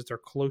think this is their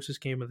closest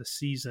game of the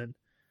season,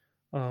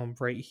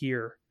 right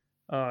here.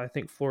 I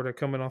think Florida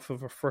coming off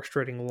of a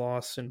frustrating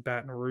loss in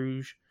Baton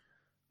Rouge.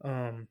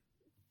 I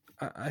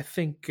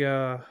think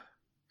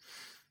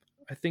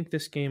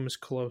this game is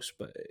close,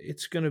 but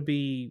it's going to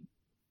be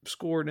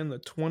scored in the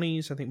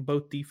 20s. I think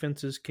both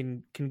defenses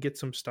can get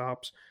some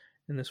stops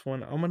in this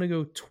one. I'm going to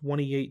go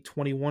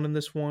 28-21 in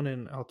this one,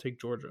 and I'll take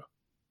Georgia.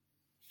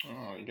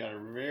 Oh, you got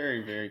it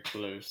very, very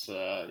close.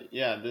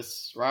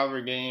 This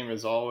rivalry game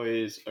is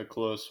always a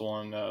close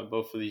one.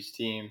 Both of these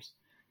teams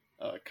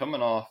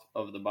coming off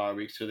of the bye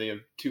week, so they have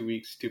 2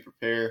 weeks to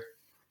prepare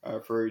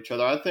for each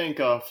other. I think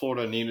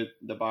Florida needed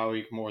the bye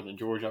week more than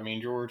Georgia. I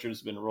mean,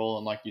 Georgia's been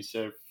rolling, like you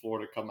said,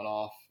 Florida coming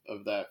off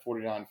of that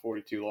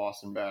 49-42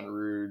 loss in Baton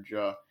Rouge.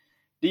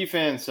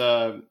 Defense,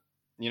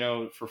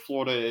 for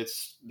Florida,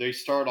 they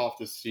start off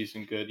this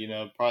season good.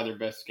 Probably their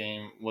best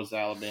game was the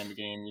Alabama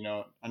game.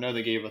 I know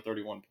they gave up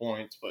 31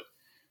 points, but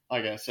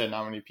like I said,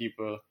 not many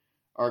people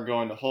are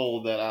going to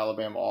hold that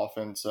Alabama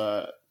offense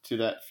to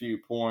that few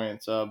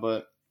points.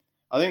 But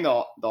I think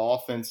the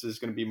offense is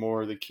going to be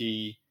more of the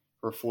key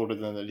for Florida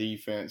than the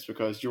defense,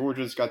 because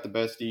Georgia's got the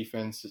best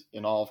defense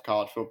in all of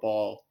college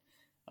football.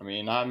 I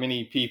mean, not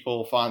many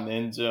people find the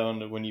end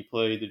zone when you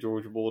play the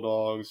Georgia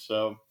Bulldogs.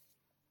 So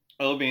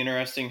it'll be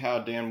interesting how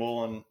Dan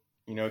Mullen,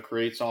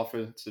 creates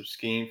offensive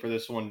scheme for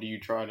this one. Do you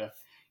try to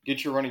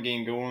get your running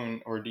game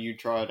going, or do you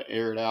try to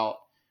air it out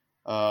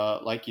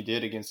like you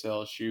did against the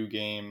LSU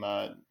game?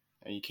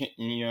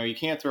 You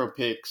can't throw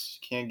picks.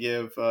 You can't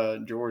give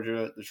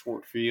Georgia the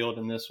short field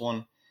in this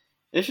one.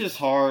 It's just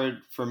hard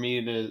for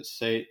me to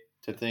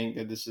think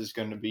that this is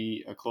going to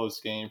be a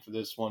close game for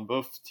this one.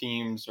 Both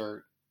teams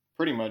are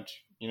pretty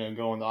much,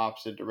 going the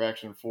opposite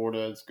direction.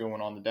 Florida is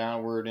going on the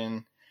downward,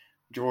 and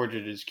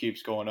Georgia just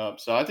keeps going up.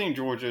 So I think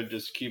Georgia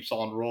just keeps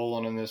on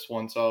rolling in this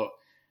one. So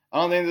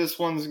I don't think this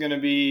one's going to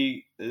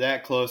be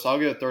that close. I'll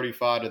get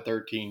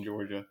 35-13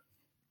 Georgia.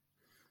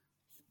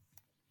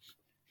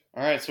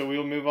 All right, so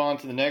we'll move on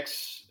to the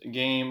next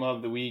game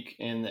of the week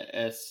in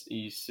the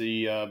SEC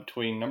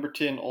between number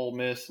 10 Ole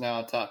Miss,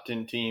 now a top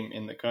 10 team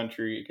in the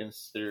country,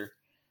 against their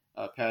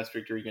past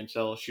victory against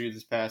LSU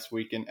this past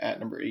weekend, at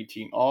number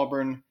 18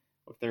 Auburn,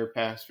 with their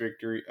past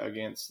victory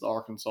against the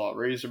Arkansas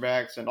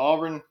Razorbacks. And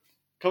Auburn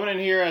coming in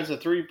here as a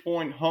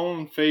 3-point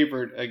home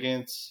favorite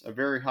against a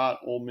very hot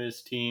Ole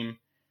Miss team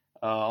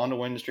on the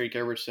win streak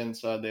ever since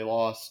they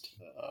lost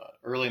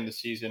early in the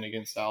season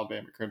against the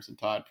Alabama Crimson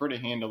Tide pretty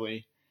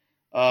handily.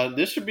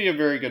 This should be a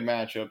very good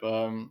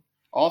matchup.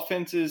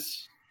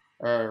 Offenses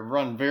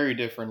run very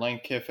different.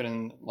 Lane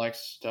Kiffin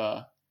likes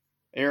to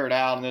air it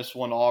out in this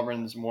one.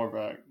 Auburn's more of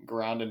a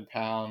ground and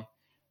pound.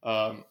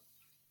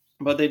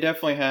 But they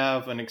definitely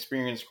have an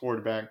experienced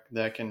quarterback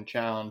that can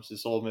challenge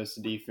this Ole Miss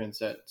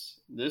defense.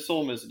 This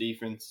Ole Miss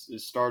defense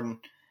is starting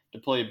to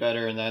play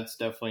better, and that's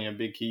definitely a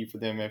big key for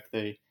them if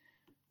they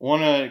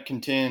want to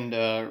contend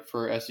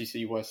for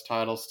SEC West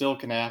title. Still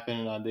can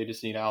happen. They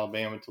just need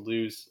Alabama to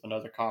lose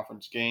another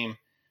conference game.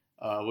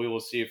 We will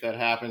see if that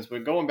happens.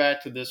 But going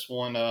back to this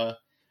one, I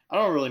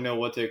don't really know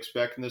what to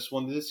expect in this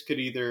one. This could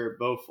either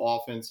both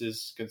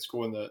offenses can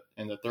score in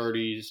the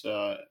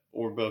 30s,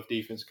 or both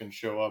defense can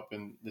show up,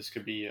 and this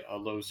could be a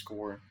low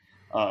score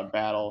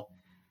battle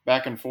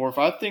back and forth.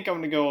 I think I'm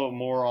going to go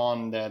more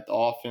on that the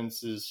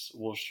offenses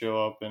will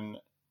show up, and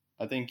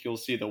I think you'll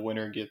see the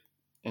winner get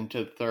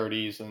into the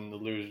 30s, and the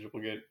loser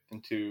will get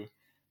into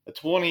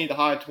the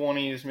high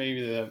 20s,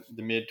 maybe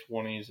the mid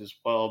 20s as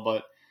well.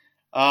 But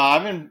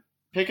I've been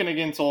picking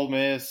against Ole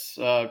Miss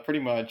pretty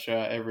much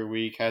every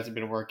week. Hasn't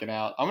been working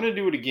out. I'm going to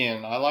do it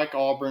again. I like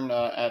Auburn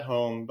at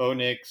home. Bo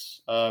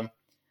Nix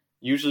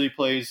usually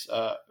plays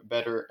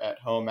better at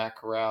home. Matt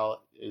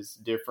Corral is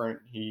different.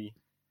 He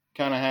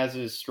kind of has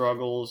his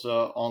struggles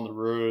on the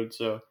road.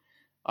 So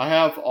I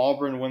have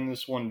Auburn win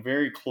this one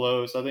very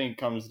close. I think it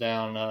comes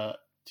down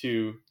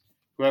to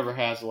whoever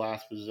has the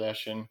last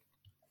possession.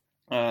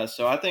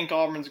 So I think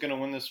Auburn's going to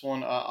win this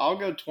one. I'll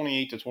go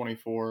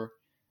 28-24.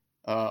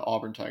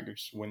 Auburn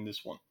Tigers win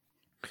this one.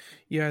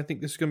 Yeah, I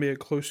think this is going to be a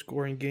close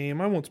scoring game.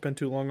 I won't spend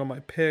too long on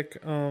my pick.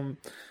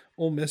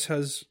 Ole Miss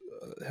has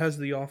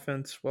the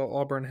offense, while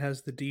Auburn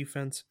has the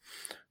defense,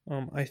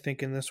 I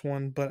think, in this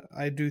one. But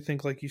I do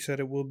think, like you said,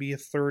 it will be a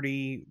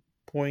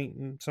 30-point,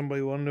 and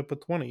somebody will end up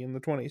with 20 in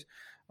the 20s.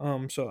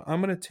 So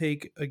I'm going to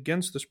take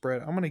against the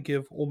spread. I'm going to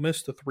give Ole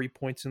Miss the 3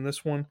 points in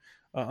this one.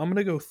 I'm going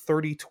to go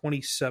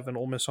 30-27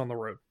 Ole Miss on the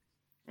road.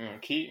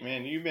 Keith,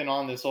 man, you've been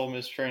on this Ole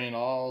Miss training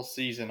all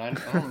season. I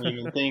don't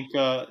even think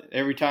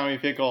every time we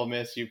pick Ole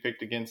Miss, you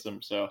picked against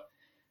them. So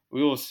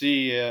we will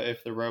see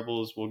if the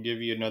Rebels will give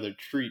you another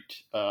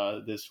treat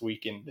this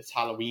weekend, this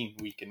Halloween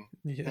weekend.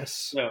 Yes.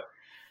 So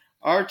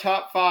our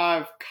top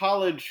 5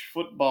 college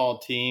football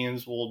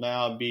teams will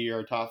now be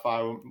our top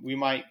 5. We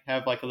might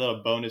have like a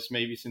little bonus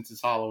maybe since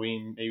it's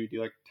Halloween. Maybe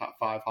do like top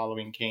 5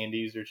 Halloween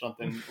candies or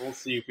something. We'll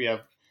see if we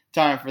have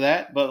time for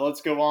that. But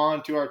let's go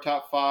on to our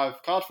top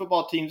 5 college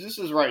football teams. This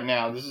is right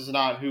now. This is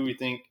not who we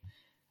think,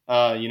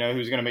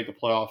 who's going to make the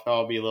playoff.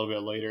 That'll be a little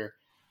bit later.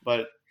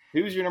 But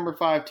who's your number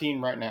 5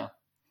 team right now?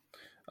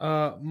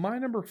 My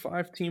number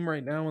 5 team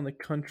right now in the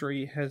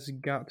country has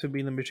got to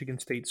be the Michigan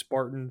State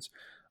Spartans.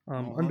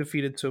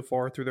 Undefeated so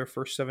far through their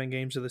first 7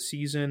 games of the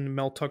season.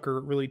 Mel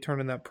Tucker really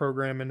turning that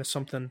program into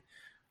something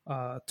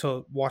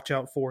to watch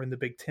out for in the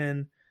Big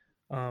Ten.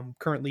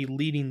 Currently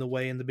leading the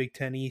way in the Big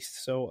Ten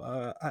East.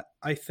 So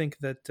I think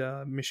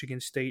that Michigan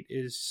State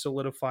is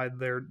solidified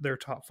their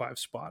top 5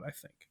 spot, I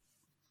think.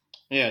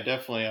 Yeah,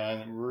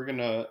 definitely. We're going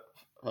to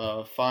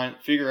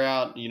figure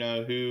out,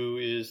 who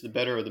is the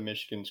better of the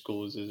Michigan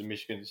schools. Is it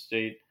Michigan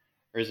State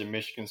or is it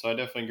Michigan? So I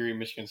definitely agree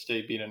Michigan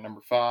State being at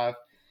number 5.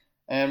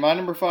 And my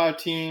number 5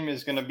 team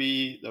is going to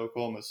be the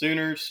Oklahoma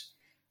Sooners.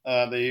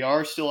 They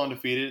are still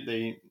undefeated.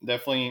 They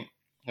definitely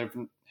have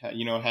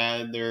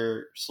had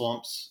their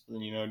slumps.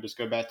 Just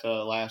go back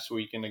to last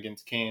weekend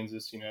against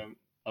Kansas.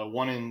 A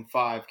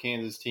 1-5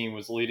 Kansas team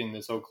was leading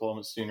this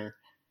Oklahoma Sooner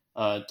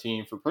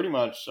team for pretty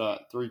much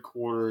 3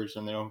 quarters,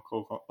 and then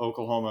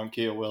Oklahoma and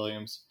Caleb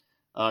Williams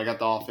got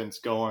the offense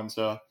going.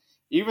 So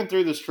even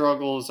through the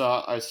struggles,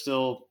 I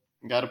still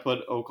got to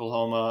put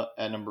Oklahoma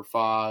at number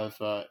 5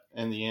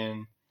 in the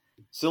end.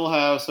 Still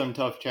have some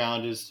tough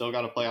challenges. Still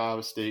got to play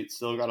Iowa State.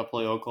 Still got to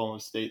play Oklahoma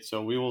State.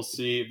 So we will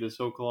see if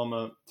this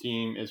Oklahoma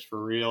team is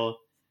for real.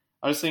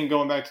 I just think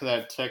going back to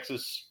that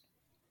Texas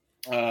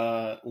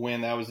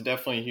win, that was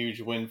definitely a huge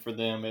win for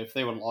them. If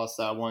they would have lost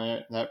that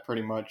one, that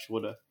pretty much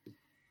would have,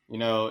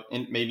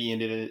 maybe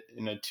ended it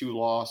in a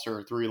 2-loss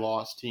or a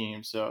 3-loss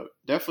team. So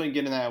definitely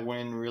getting that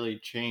win really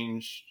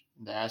changed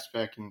the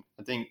aspect. And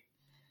I think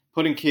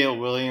putting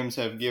Caleb Williams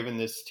have given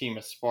this team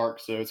a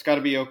spark. So it's got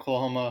to be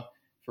Oklahoma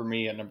for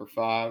me at number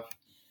 5.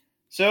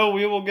 So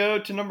we will go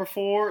to number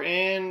 4,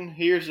 and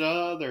here's the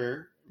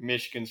other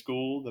Michigan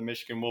school, the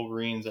Michigan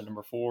Wolverines at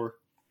number 4.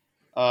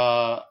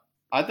 I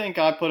think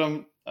I put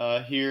them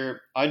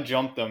here. I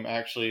jumped them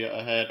actually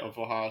ahead of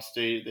Ohio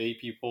State. The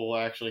AP poll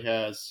actually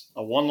has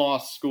a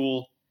 1-loss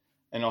school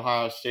in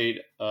Ohio State,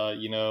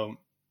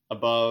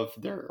 above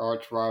their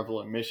arch rival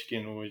in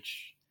Michigan,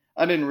 which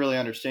I didn't really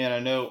understand. I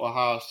know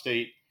Ohio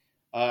State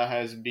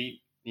has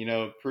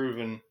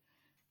proven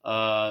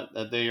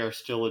that they are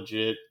still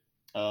legit.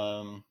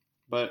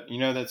 But,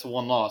 that's a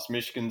 1 loss.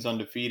 Michigan's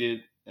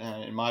undefeated.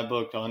 in my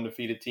book, an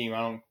undefeated team.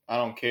 I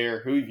don't care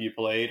who you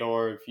played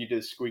or if you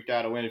just squeaked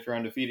out a win. If you're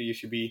undefeated, you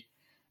should be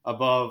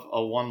above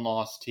a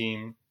one-loss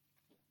team.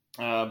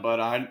 But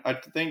I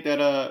think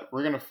that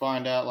we're going to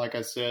find out, like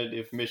I said,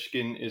 if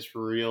Michigan is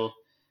for real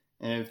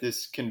and if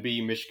this can be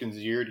Michigan's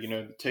year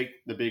to, take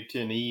the Big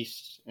Ten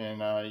East.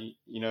 And,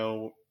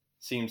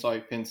 seems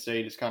like Penn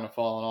State is kind of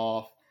falling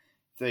off.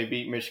 If they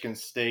beat Michigan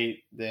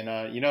State, then,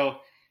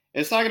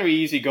 it's not going to be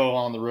easy to go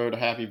on the road to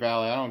Happy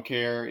Valley. I don't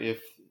care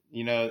if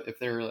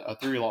they're a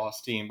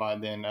 3-loss team by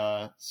then.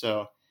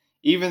 So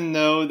even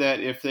though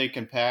that if they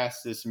can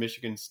pass this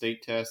Michigan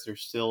State test,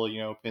 there's still,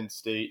 Penn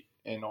State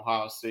and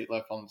Ohio State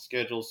left on the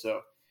schedule.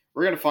 So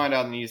we're going to find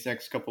out in these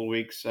next couple of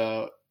weeks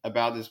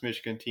about this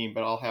Michigan team,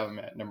 but I'll have them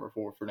at number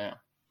 4 for now.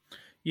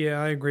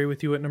 Yeah, I agree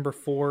with you at number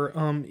 4.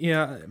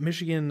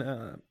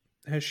 Michigan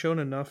has shown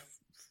enough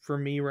for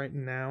me right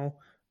now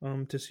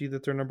to see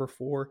that they're number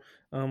 4.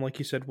 Like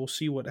you said, we'll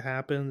see what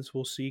happens.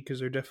 We'll see, because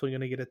they're definitely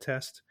going to get a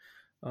test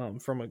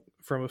from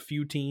a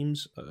few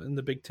teams in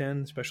the Big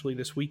Ten, especially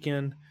this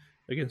weekend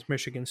against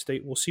Michigan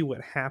State. We'll see what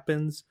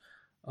happens.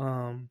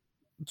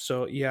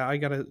 So, yeah, I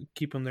got to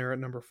keep them there at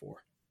number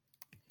 4.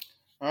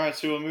 All right,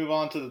 so we'll move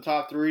on to the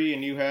top 3,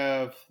 and you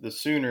have the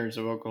Sooners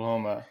of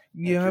Oklahoma.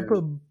 Yeah, I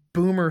put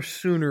Boomer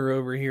Sooner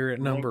over here at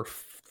number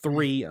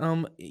 3.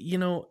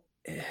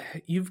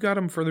 You've got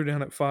them further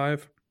down at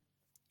 5.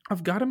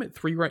 I've got them at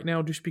 3 right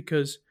now just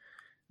because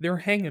they're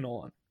hanging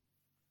on.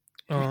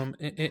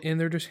 And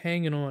they're just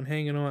hanging on.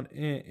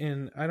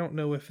 And I don't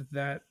know if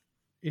that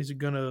is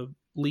going to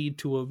lead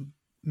to a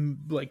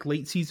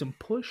late season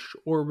push,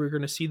 or we're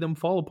going to see them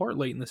fall apart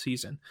late in the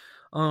season.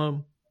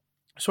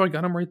 So I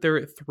got them right there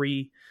at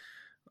 3.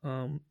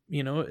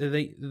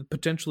 They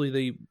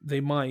potentially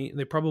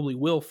they probably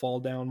will fall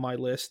down my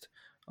list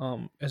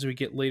as we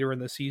get later in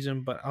the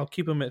season, but I'll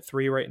keep them at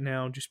 3 right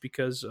now just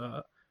because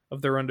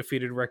of their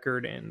undefeated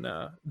record and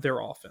their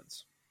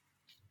offense.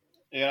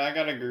 Yeah, I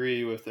got to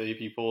agree with the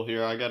AP poll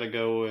here. I got to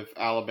go with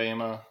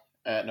Alabama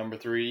at number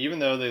 3, even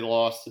though they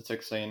lost to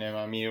Texas A&M.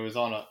 I mean, it was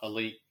on a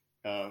late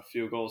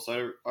field goal,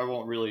 so I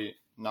won't really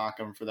knock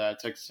them for that.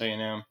 Texas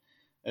A&M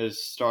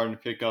is starting to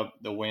pick up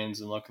the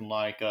wins and looking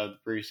like the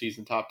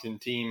preseason top 10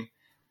 team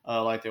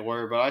like they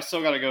were. But I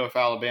still got to go with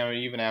Alabama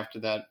even after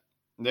that.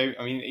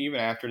 Even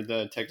after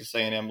the Texas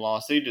A&M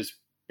loss, they just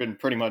been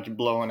pretty much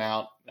blowing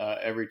out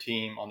every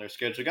team on their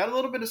schedule. Got a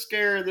little bit of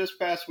scare this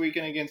past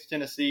weekend against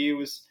Tennessee. It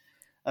was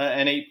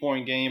an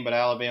 8-point game, but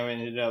Alabama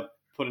ended up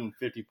putting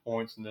 50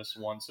 points in this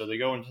one. So they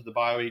go into the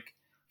bye week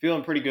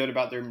feeling pretty good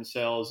about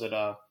themselves.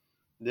 That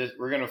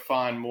we're going to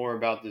find more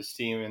about this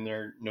team in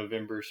their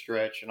November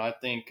stretch. And I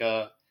think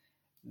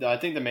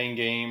the main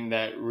game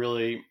that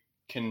really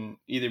can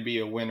either be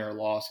a win or a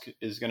loss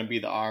is going to be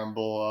the Iron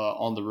Bowl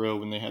on the road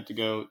when they have to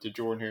go to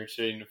Jordan-Hare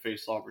Stadium to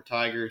face Auburn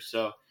Tigers.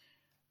 So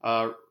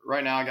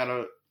right now I got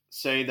to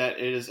say that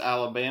it is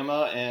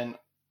Alabama, and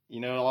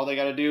all they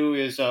got to do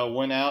is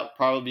win out,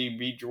 probably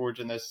beat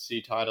Georgia in the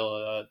SEC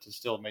title to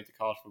still make the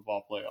college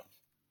football playoff.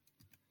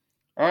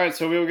 All right,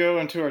 so we'll go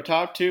into our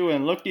top 2,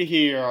 and looky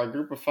here, our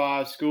group of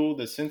 5 school,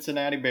 the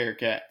Cincinnati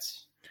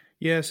Bearcats.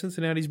 Yeah,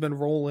 Cincinnati's been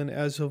rolling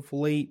as of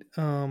late,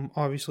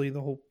 obviously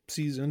the whole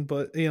season,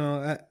 but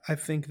I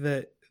think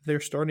that they're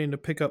starting to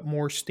pick up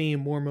more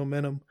steam, more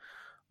momentum.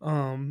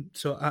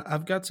 So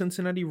I've got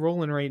Cincinnati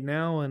rolling right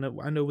now, and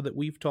I know that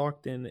we've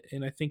talked, and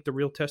I think the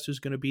real test is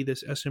going to be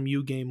this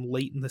SMU game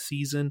late in the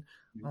season.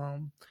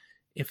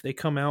 If they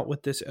come out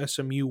with this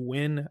SMU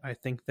win, I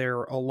think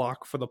they're a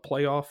lock for the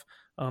playoff.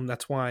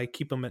 That's why I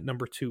keep them at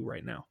number 2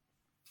 right now.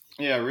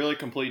 Yeah, really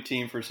complete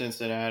team for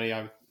Cincinnati.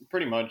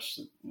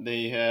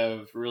 They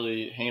have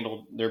really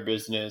handled their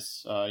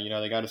business.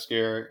 They got a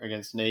scare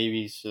against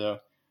Navy, so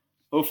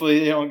hopefully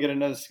they don't get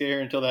another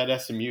scare until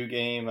that SMU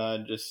game.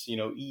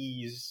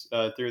 Ease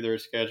through their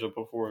schedule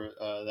before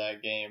that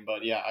game.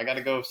 But yeah, I got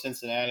to go with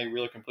Cincinnati.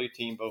 Really complete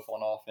team, both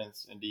on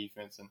offense and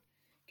defense, and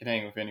can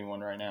hang with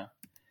anyone right now.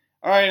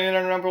 All right, and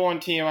our number 1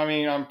 team,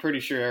 I'm pretty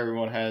sure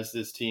everyone has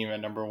this team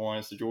at number 1.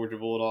 It's the Georgia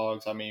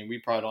Bulldogs.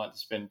 We probably don't have to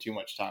spend too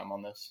much time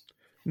on this.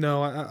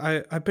 No,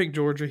 I picked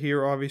Georgia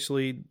here,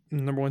 obviously,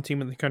 number 1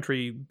 team in the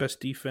country, best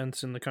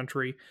defense in the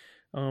country.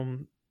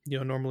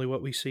 Normally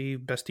what we see,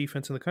 best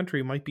defense in the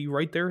country might be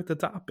right there at the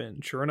top,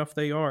 and sure enough,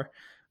 they are,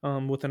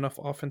 with enough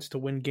offense to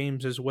win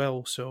games as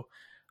well. So,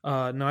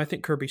 no, I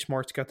think Kirby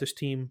Smart's got this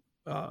team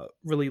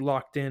really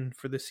locked in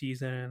for the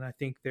season, and I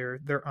think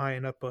they're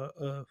eyeing up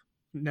a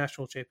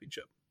national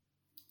championship.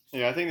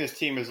 Yeah, I think this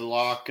team is a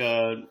lock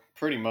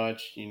pretty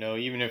much,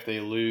 even if they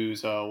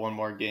lose one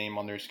more game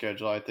on their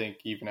schedule. I think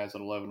even as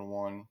an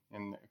 11-1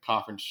 and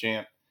conference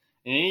champ,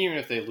 and even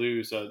if they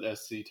lose the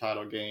SEC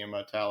title game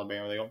to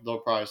Alabama, they'll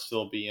probably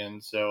still be in.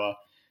 So,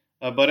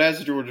 but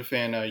as a Georgia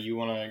fan, you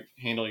want to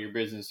handle your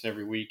business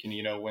every week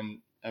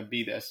and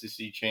be the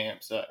SEC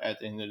champs at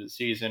the end of the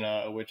season,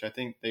 which I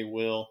think they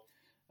will.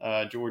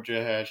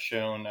 Georgia has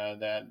shown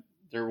that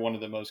they're one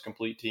of the most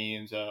complete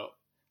teams,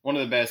 one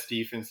of the best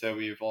defense that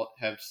we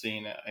have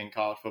seen in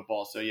college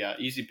football. So, yeah,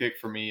 easy pick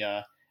for me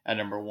at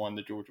number 1,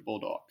 the Georgia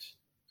Bulldogs.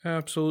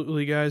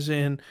 Absolutely, guys.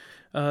 And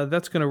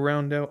that's going to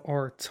round out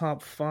our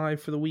top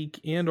 5 for the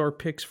week and our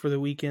picks for the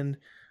weekend.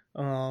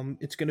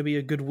 It's going to be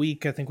a good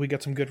week. I think we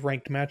got some good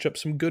ranked matchups,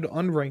 some good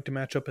unranked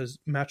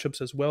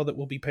matchups as well that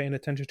we'll be paying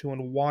attention to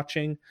and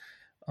watching.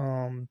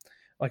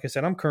 Like I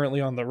said, I'm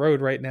currently on the road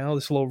right now.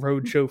 This little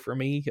road show for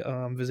me,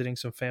 visiting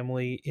some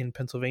family in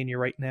Pennsylvania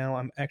right now.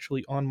 I'm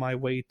actually on my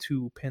way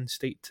to Penn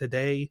State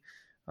today.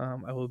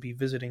 I will be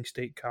visiting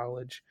State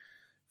College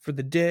for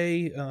the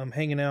day,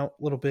 hanging out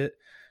a little bit.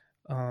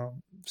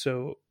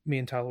 So me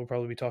and Tyler will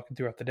probably be talking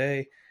throughout the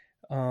day.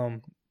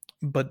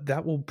 But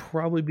that will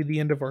probably be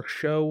the end of our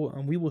show.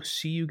 We will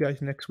see you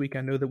guys next week.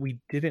 I know that we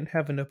didn't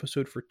have an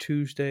episode for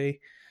Tuesday.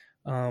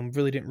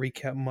 Really didn't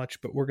recap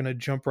much, but we're going to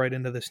jump right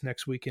into this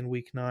next week in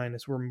week 9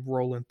 as we're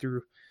rolling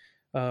through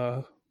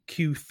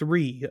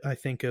Q3, I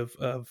think, of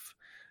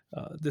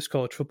this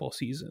college football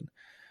season.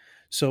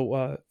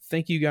 So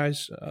thank you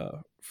guys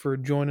for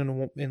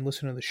joining and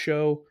listening to the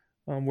show,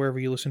 wherever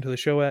you listen to the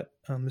show at.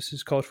 This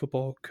is College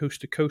Football Coast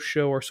to Coast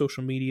Show. Our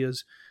social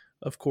medias,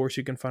 of course,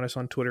 you can find us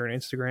on Twitter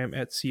and Instagram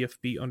at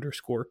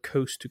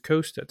CFB_coast to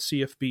coast. That's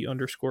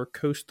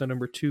CFB_coast, the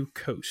number 2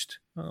 coast.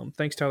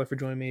 Thanks, Tyler, for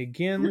joining me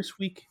again this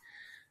week.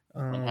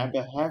 Have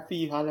a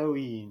happy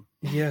Halloween.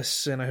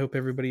 Yes, and I hope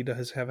everybody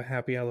does have a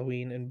happy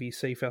Halloween and be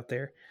safe out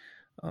there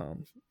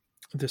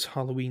this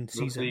Halloween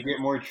season. So you get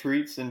more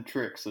treats and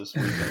tricks this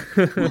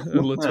weekend.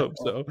 Let's hope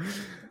so.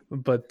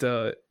 But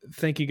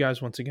thank you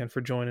guys once again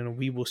for joining, and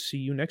we will see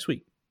you next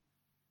week.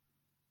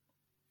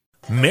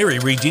 Mary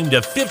redeemed a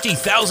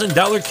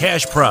 $50,000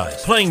 cash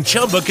prize playing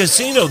Chumba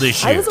Casino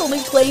this year. I was only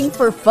playing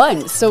for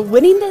fun, so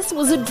winning this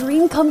was a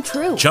dream come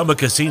true. Chumba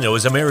Casino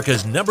is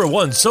America's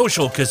 #1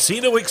 social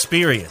casino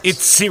experience.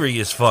 It's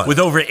serious fun. With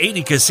over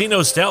 80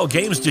 casino-style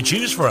games to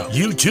choose from,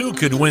 you too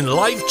could win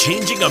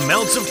life-changing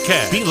amounts of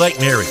cash. Be like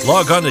Mary.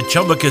 Log on to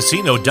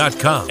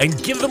ChumbaCasino.com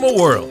and give them a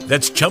whirl.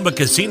 That's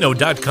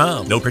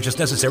ChumbaCasino.com. No purchase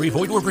necessary.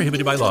 Void where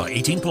prohibited by law.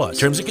 18+.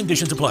 Terms and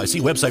conditions apply.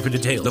 See website for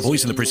details. The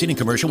voice in the preceding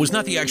commercial was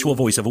not the actual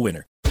voice of a winner.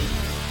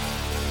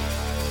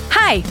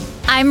 Hi,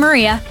 I'm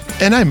Maria.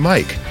 And I'm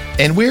Mike.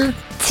 And we're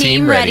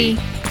Team Ready.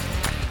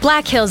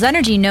 Black Hills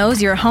Energy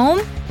knows your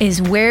home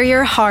is where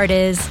your heart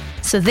is,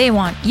 so they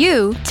want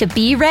you to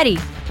be ready.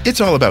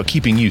 It's all about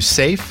keeping you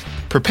safe,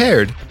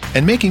 prepared,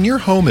 and making your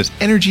home as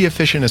energy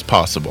efficient as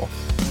possible.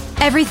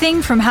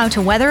 Everything from how to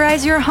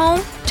weatherize your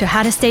home to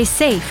how to stay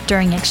safe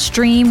during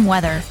extreme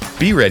weather.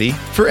 Be ready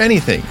for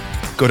anything.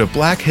 Go to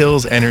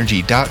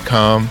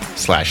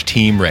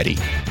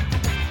blackhillsenergy.com/teamready.